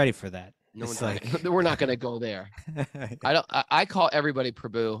nobody's ready for that. No, it's like we're not going to go there. I call everybody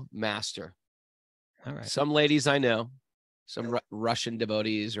Prabhu, master. All right. Some ladies I know, some Russian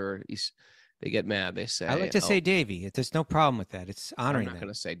devotees, they get mad. They say, I like to say Davy. There's no problem with that. It's honoring. I'm not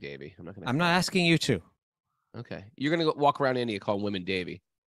going to say Davy. I'm not asking you to. Okay, you're going to walk around India calling women Davy.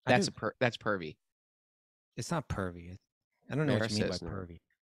 That's pervy. It's not pervy. I don't know what you mean by pervy.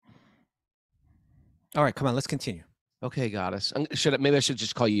 All right, come on, let's continue. Okay, goddess. Maybe I should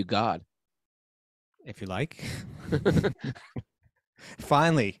just call you God. If you like.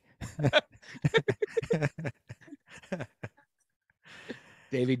 Finally.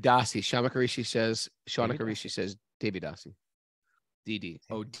 Devi Dasi. Shamakarishi says Devi Dasi. Didi.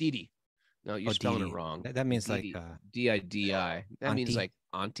 Oh, Didi. No, you're spelling it wrong. That means Didi. like Didi. That auntie. means like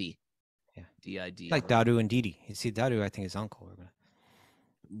auntie. Yeah. Did. Like Dadu and Didi. You see, Dadu, I think, is uncle.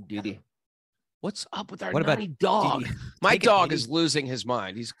 Didi. What's up with our naughty dog? Didi? My dog is losing his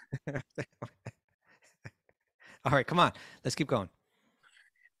mind. He's all right, come on. Let's keep going.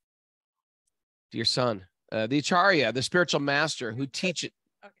 Dear son, the Acharya, the spiritual master who teaches.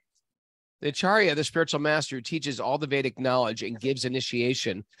 The Acharya, the spiritual master who teaches all the Vedic knowledge and gives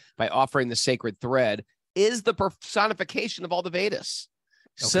initiation by offering the sacred thread, is the personification of all the Vedas.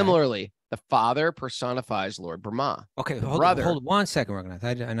 Okay. Similarly, the father personifies Lord Brahma. Okay, hold 1 second, Raghunath.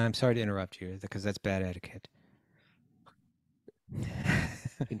 And I'm sorry to interrupt you because that's bad etiquette.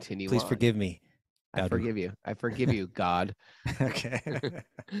 Continue. Please forgive me. I forgive you. I forgive you, God. Okay.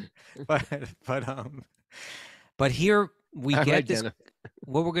 But here we get this.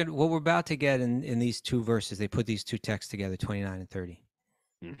 What we're about to get in these two verses. They put these two texts together, 29 and 30.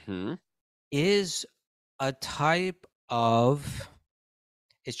 Mm-hmm. Is a type of.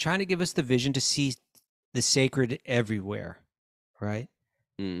 It's trying to give us the vision to see the sacred everywhere, right?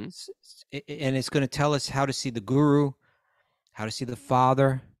 Mm-hmm. And it's going to tell us how to see the guru, how to see the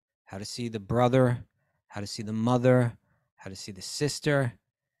father, how to see the brother, how to see the mother, how to see the sister,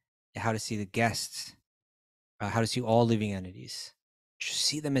 how to see the guests, how to see all living entities. Just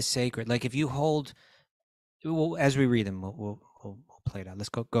see them as sacred. Like if you hold, as we read them, we'll play it out. Let's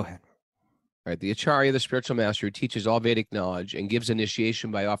go ahead. All right, the Acharya, the spiritual master who teaches all Vedic knowledge and gives initiation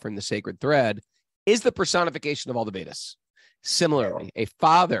by offering the sacred thread, is the personification of all the Vedas. Similarly, a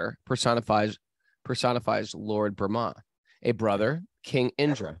father personifies Lord Brahma, a brother, King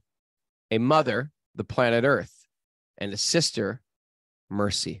Indra, a mother, the planet Earth, and a sister,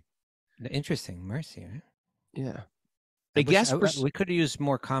 Mercy. Interesting, Mercy, right? Yeah. We could have used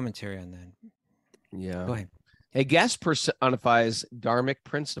more commentary on that. Yeah. Go ahead. A guest personifies dharmic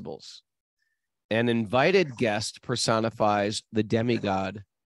principles. An invited guest personifies the demigod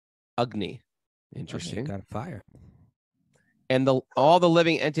Agni. Interesting. God of fire. And all the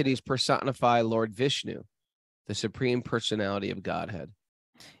living entities personify Lord Vishnu, the supreme personality of Godhead.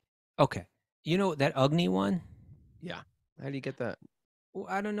 Okay. You know that Agni one? Yeah. How do you get that? Well,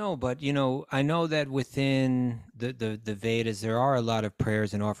 I don't know, but I know that within the Vedas there are a lot of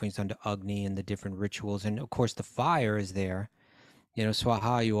prayers and offerings unto Agni and the different rituals, and of course the fire is there.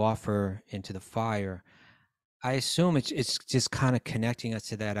 Swaha, you offer into the fire. I assume it's just kind of connecting us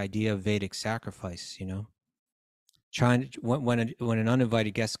to that idea of Vedic sacrifice. Trying to, when an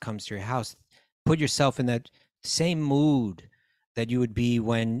uninvited guest comes to your house, put yourself in that same mood that you would be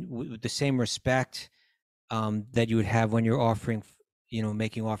with the same respect that you would have when you're offering,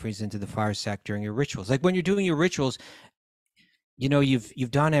 making offerings into the fire sack during your rituals. Like when you're doing your rituals,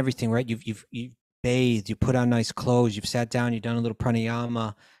 you've done everything, right? You've bathed, you put on nice clothes, you've sat down, you've done a little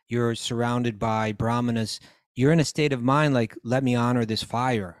pranayama, you're surrounded by brahmanas, you're in a state of mind like, let me honor this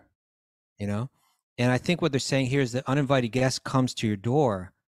fire, And I think what they're saying here is that uninvited guest comes to your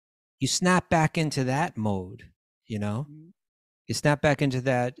door, you snap back into that mode, you snap back into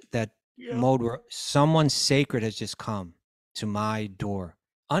that mode where someone sacred has just come to my door,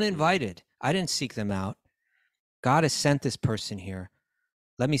 uninvited. I didn't seek them out. God has sent this person here.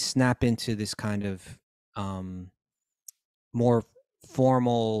 Let me snap into this kind of more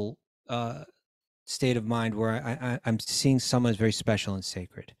formal state of mind where I'm seeing someone as very special and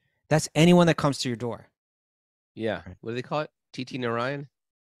sacred. That's anyone that comes to your door. Yeah. Right. What do they call it? Titi Narayan?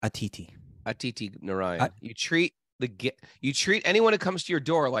 Atiti. Atiti Narayan. You treat anyone who comes to your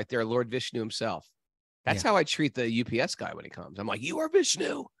door like they're Lord Vishnu himself. That's how I treat the UPS guy when he comes. I'm like, you are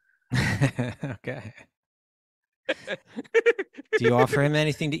Vishnu. Okay. Do you offer him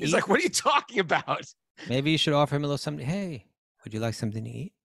anything to eat? He's like, what are you talking about? Maybe you should offer him a little something. Hey, would you like something to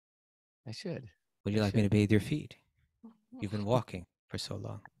eat? I should. Would you like me to bathe your feet? You've been walking for so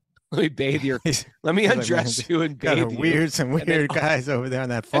long. Let me bathe your. Let me undress you and bathe you. Some weird guys over there on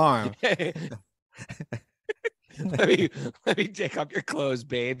that farm. let me take off your clothes,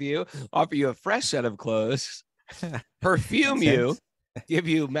 bathe you, offer you a fresh set of clothes, perfume you, give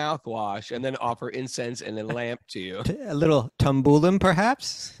you mouthwash, and then offer incense and a lamp to you. A little tambulam,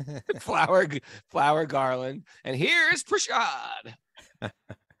 perhaps. flower garland, and here's prashad.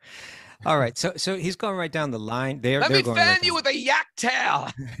 All right, so he's going right down the line. Let me fan you with a yak tail.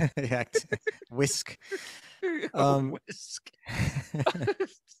 Whisk. Whisk.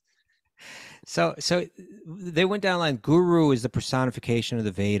 So they went down the line. Guru is the personification of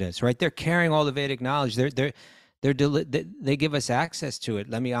the Vedas, right? They're carrying all the Vedic knowledge. They give us access to it.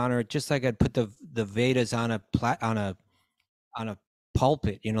 Let me honor it, just like I'd put the Vedas on a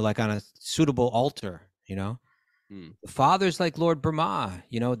pulpit, like on a suitable altar, The father's like Lord Brahma,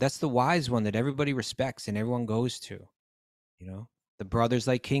 that's the wise one that everybody respects and everyone goes to, The brother's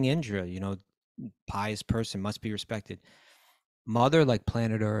like King Indra, pious person, must be respected. Mother like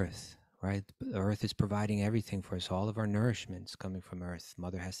planet Earth, right? Earth is providing everything for us. All of our nourishment's coming from Earth.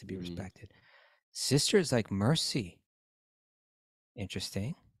 Mother has to be respected. Sister is like mercy.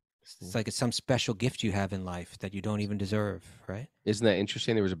 Interesting. It's like it's some special gift you have in life that you don't even deserve, right? Isn't that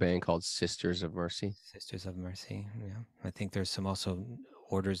interesting? There was a band called Sisters of Mercy. Sisters of Mercy, yeah. I think there's some also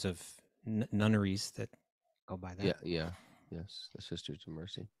orders of nunneries that go by that. Yeah. Yes, the Sisters of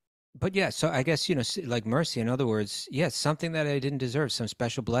Mercy. But yeah, so I guess, like mercy, in other words, yes, something that I didn't deserve, some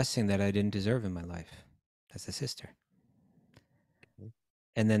special blessing that I didn't deserve in my life. That's a sister.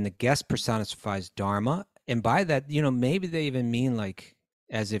 And then the guest personifies Dharma. And by that, maybe they even mean like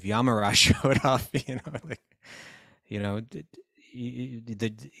as if Yamaraj showed up, you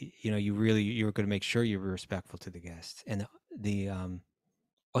were going to make sure you were respectful to the guest. And it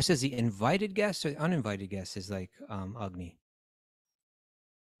says the invited guest or the uninvited guest is like Agni.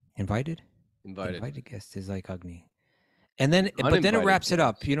 Invited guest is like Agni. And then, but then it wraps it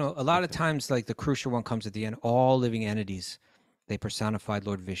up. A lot of times, like the crucial one comes at the end. All living entities, they personified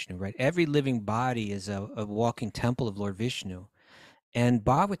Lord Vishnu, right? Every living body is a walking temple of Lord Vishnu. And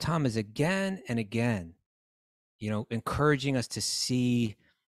Bhagavatam is again and again, encouraging us to see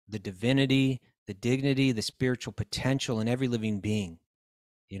the divinity, the dignity, the spiritual potential in every living being,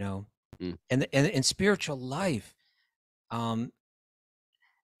 and in spiritual life.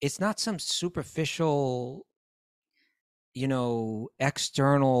 It's not some superficial,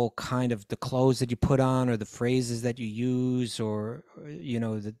 external kind of the clothes that you put on or the phrases that you use or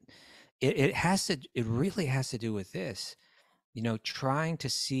it really has to do with this, trying to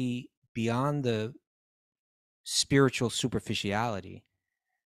see beyond the spiritual superficiality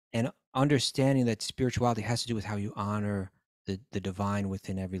and understanding that spirituality has to do with how you honor the divine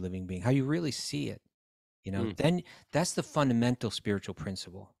within every living being, how you really see it. Then that's the fundamental spiritual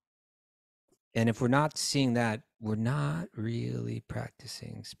principle. And if we're not seeing that, we're not really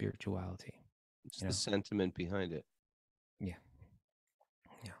practicing spirituality. It's the sentiment behind it. Yeah.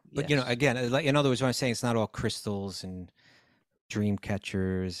 But, again, like in other words, what I'm saying, it's not all crystals and dream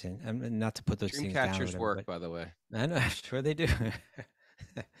catchers and not to put those things down. Dream catchers work, by the way. I know, I'm sure they do.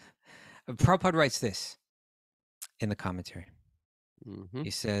 Prabhupada writes this in the commentary. He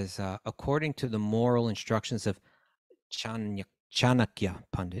says, according to the moral instructions of Chanakya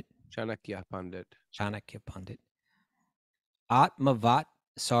Pandit, Atmavat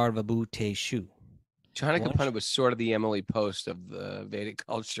Sarvabhuteshu. Chanakya Pandit was sort of the Emily Post of the Vedic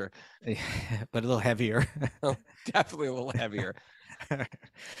culture. But a little heavier. Definitely a little heavier.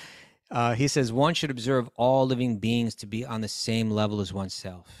 He says, one should observe all living beings to be on the same level as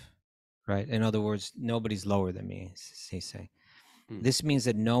oneself. Right? In other words, nobody's lower than me, he's saying. This means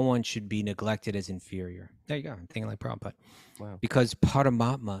that no one should be neglected as inferior. There you go. I'm thinking like Prabhupada. Wow. Because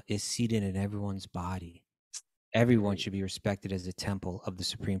Paramatma is seated in everyone's body. Everyone should be respected as a temple of the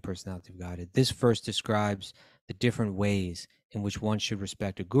Supreme Personality of Godhead. This verse describes the different ways in which one should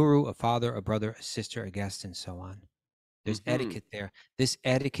respect a guru, a father, a brother, a sister, a guest, and so on. There's etiquette there. This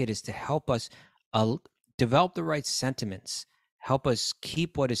etiquette is to help us develop the right sentiments, help us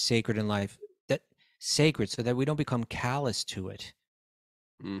keep what is sacred in life, that sacred, so that we don't become callous to it.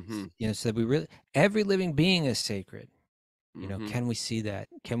 Mm-hmm. You know, so that we really, every living being is sacred. You know, Mm-hmm. can we see that?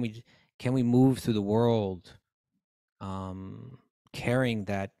 Can we move through the world, carrying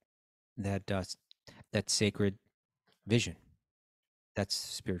that sacred vision? That's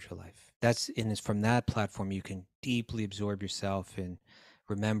spiritual life. From that platform, you can deeply absorb yourself in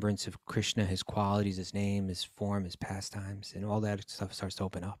remembrance of Krishna, his qualities, his name, his form, his pastimes, and all that stuff starts to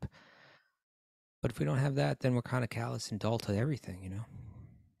open up. But if we don't have that, then we're kind of callous and dull to everything, you know?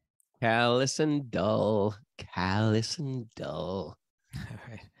 Callous and dull. Callous and dull. All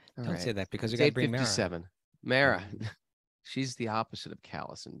right. All Don't right. say that, because we It's got to bring Mara. 8:57. Mara, she's the opposite of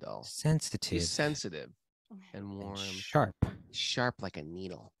callous and dull. Sensitive. She's sensitive and and warm, sharp. sharp like a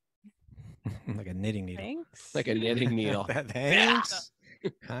needle. Like a knitting needle. Thanks. Like a knitting needle. Thanks.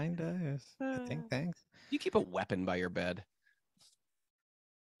 Kinda. Yes. I think thanks. You keep a weapon by your bed.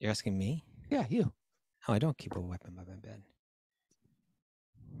 You're asking me? Yeah, you. No, I don't keep a weapon by my bed.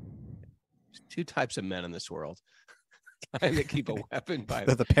 There's two types of men in this world. Kind that keep a weapon by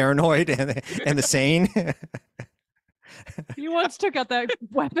The paranoid and the sane. You once took out that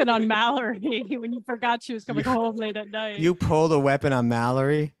weapon on Mallory when you forgot she was coming home late at night. You pulled a weapon on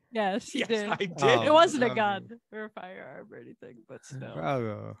Mallory? Yes, you Yes, did. I did. Oh, It wasn't a bravo. gun or a firearm or anything, but still.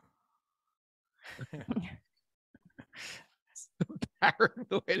 Bravo.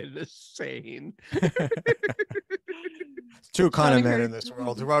 paranoid and insane. Two kind of Sounding men very- in this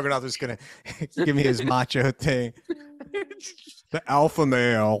world. Roganoth is going to give me his macho thing. The alpha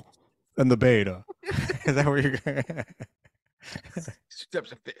male and the beta. Is that where you're going?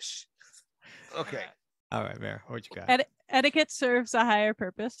 Steps of fish. Okay. All right, Mara, what you got? Etiquette serves a higher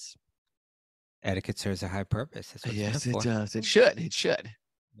purpose. Etiquette serves a high purpose. That's what it's meant for. does. It should. It should.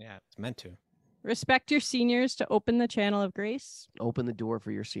 Yeah, it's meant to. Respect your seniors to open the channel of grace. Open the door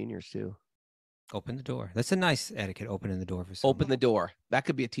for your seniors too. Open the door. That's a nice etiquette, opening the door for someone. Open the door. That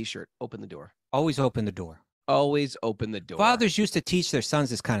could be a t-shirt. Open the door. Always open the door. Always open the door. Fathers used to teach their sons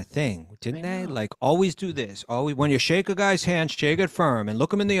this kind of thing, didn't I they? know. Like, always do this. Always, when you shake a guy's hand, shake it firm and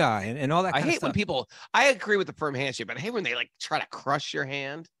look him in the eye and all that I kind of hate stuff. when people, I agree with the firm handshake, but I hate when they like try to crush your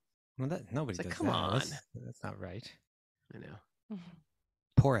hand. Well, nobody It's like, does come that. on. That's not right. I know.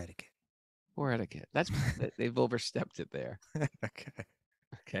 Poor etiquette. Poor etiquette. They've overstepped it there. Okay.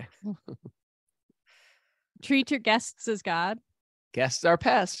 Okay. Treat your guests as God. Guests are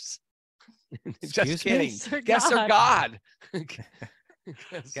pests. Excuse Just me? kidding. Guests are God.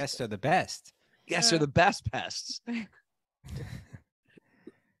 Guests are the best. Guests are the best pests.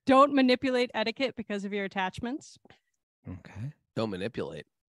 Don't manipulate etiquette because of your attachments. Okay. Don't manipulate.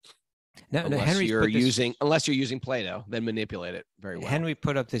 No, Unless Henry's you're put this- using Play-Doh, then manipulate it very well. Henry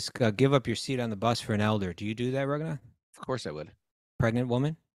put up this give up your seat on the bus for an elder. Do you do that, Ragnar? Of course I would. Pregnant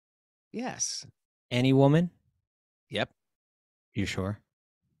woman? Yes. Any woman? Yep. You sure?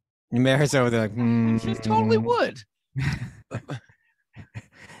 Mary's over there like, She totally would.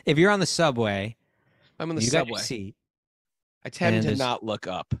 If you're on the subway, I'm in the you got subway. your seat. I tend and to there's- not look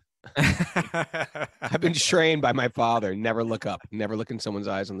up. I've been trained by my father. Never look up. Never look in someone's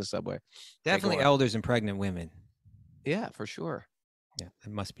eyes on the subway. Definitely on. elders and pregnant women. Yeah, for sure. Yeah,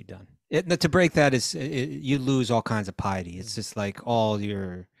 it must be done. To break that is you lose all kinds of piety. It's just like all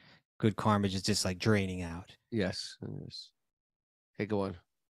your good karma is just like draining out. Yes. Yes. Okay, go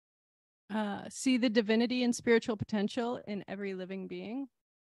on. See the divinity and spiritual potential in every living being.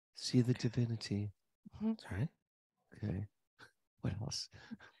 See the divinity. That's right. Okay. What else?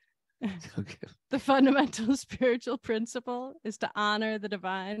 Okay. The fundamental spiritual principle is to honor the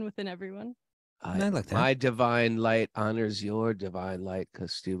divine within everyone. I like that. My divine light honors your divine light,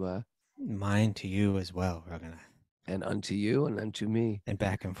 Kastuba, Mine to you as well, Ragnar. and unto you and unto me. And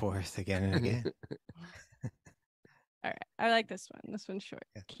back and forth again and again. All right. I like this one. This one's short.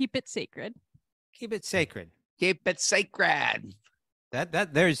 Yeah. Keep it sacred. Keep it sacred. Keep it sacred.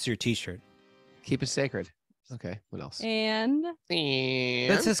 There's your t-shirt. Keep it sacred. Okay. What else? And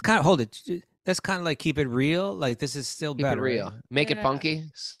That's just kind of hold it. That's kind of like keep it real. Like this is still Keep better. it real. right? Make it Yeah. funky.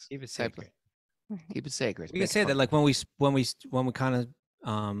 Keep it Type of- sacred. Keep it sacred. We can Make it say that funky. like when we kind of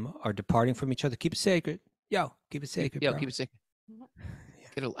are departing from each other. Keep it sacred. Yo, keep it sacred. Yo, bro. keep it sacred.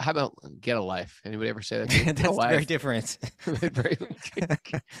 How about get a life? Anybody ever say that? To you? Get a That's very life. different. Very-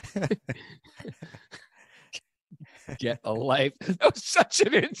 Get a life. That was such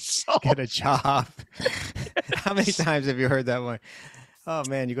an insult. Get a job. How many times have you heard that one? Oh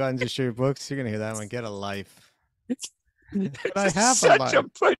man, you go out and just show your books. You're gonna hear that one. Get a life. But I have a such life. a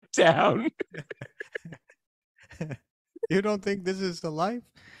put down. You don't think this is the life?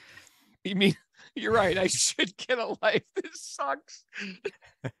 You mean You're right. I should get a life. This sucks.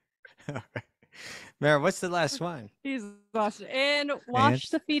 Mara, what's the last one? He's lost it. And wash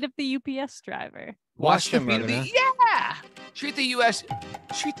the feet of the UPS driver. Wash the them, feet of the Treat the U.S.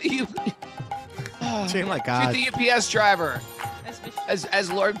 Treat the Oh my God. Treat the UPS driver As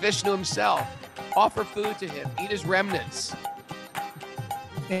as Lord Vishnu himself. Offer food to him. Eat his remnants.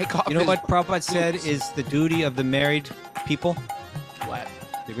 Take off You know his what Prabhupada said boots. is the duty of the married people, What?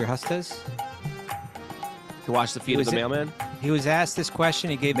 the grihastas? To wash the feet of Was the it- mailman? He was asked this question.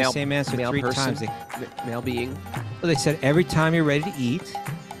 He gave the same answer male 3 person? times. Male being. They said every time you're ready to eat,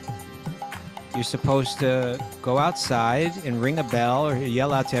 you're supposed to go outside and ring a bell or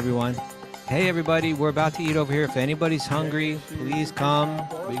yell out to everyone, "Hey, everybody, we're about to eat over here. If anybody's hungry, please come."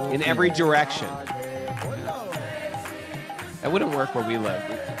 In every direction. That wouldn't work where we live.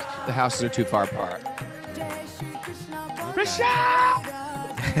 The houses are too far apart.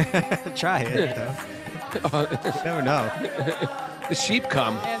 Try it, though. You never know. The sheep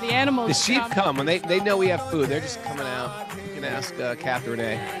come. Yeah, the animals. The sheep come when they know we have food. They're just coming out. You can ask Catherine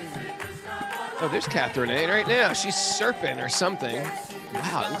A. Oh, there's Catherine A. right now. She's surfing or something.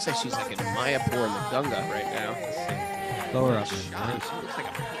 Wow, it looks like she's like in Mayapur in the Ganga right now. Lower up. She looks like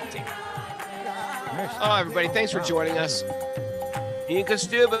a painting. Oh, everybody, thanks for joining us. In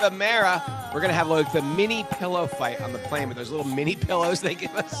Kastuba, Mara, we're going to have like the mini pillow fight on the plane with those little mini pillows they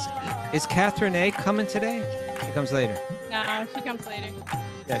give us. Is Catherine A coming today? She comes later. No, she comes later.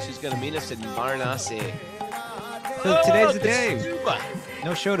 Yeah, she's going to meet us in Varanasi. So today's the day. Kastuba.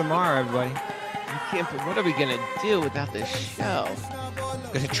 No show tomorrow, everybody. You can't, what are we going to do without this show?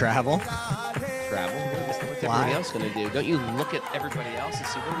 Gonna travel. Travel? What's everybody else going to do? Don't you look at everybody else and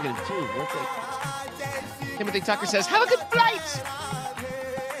see what are we going to do? Timothy Tucker says, have a good flight!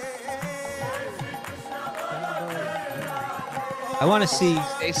 I want to see.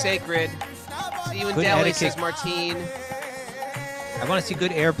 Stay sacred. See you in Good Delhi, etiquette. says Martine. I want to see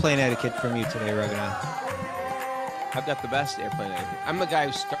good airplane etiquette from you today, Raghunath. I've got the best airplane etiquette. I'm the guy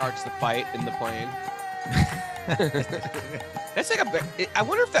who starts the fight in the plane. That's like I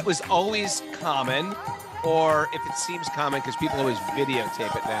wonder if that was always common or if it seems common because people always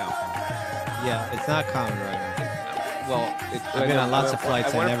videotape it now. Yeah, it's not common right now. Well, I've been on lots of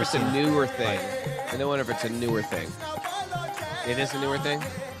flights. I wonder I've never if it's seen a newer thing. I wonder if it's a newer thing. It is a newer thing?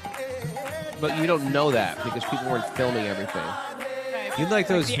 But you don't know that because people weren't filming everything. You like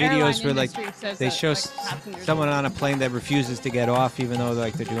those the videos airline where like industry says they that, show like, passengers someone are- on a plane that refuses to get off even though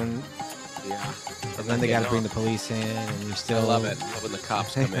like they're doing, Yeah. and then they got to bring the police in and you I still love it. I love when the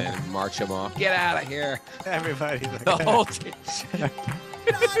cops come in and march them off. Get out of here. Everybody. The whole team.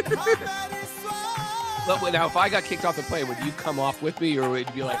 Look, now, if I got kicked off the plane, would you come off with me or would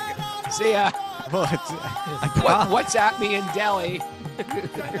you be like, see ya? Well, What's at me in Delhi?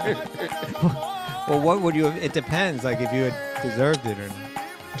 well, what would you have? It depends, like if you had deserved it or not.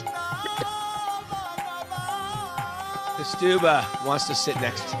 Kastuba wants to sit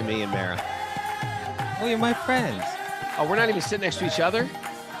next to me and Mara. Oh, you're my friends. Oh, we're not even sitting next to each other?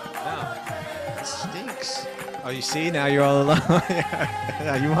 No. It stinks. Oh, you see, now you're all alone.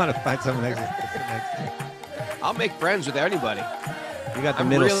 Now you want to find someone next to you. I'll make friends with anybody. You got the I'm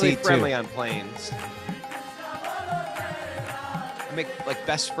middle really seat friendly too. on planes. I make like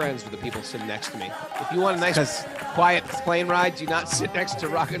best friends with the people sitting next to me. If you want a nice, 'Cause- quiet plane ride, do not sit next to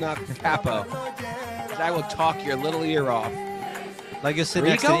Raghunath Capo. 'Cause I will talk your little ear off. Like you'll sit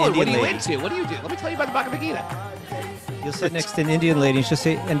Where are you next to an going? What Indian are you lady. into? What do you do? Let me tell you about the Bhagavad Gita. You'll sit next to an Indian lady and she'll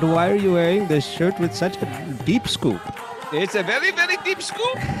say, "And why are you wearing this shirt with such a deep scoop?" It's a very, very deep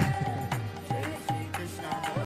scoop.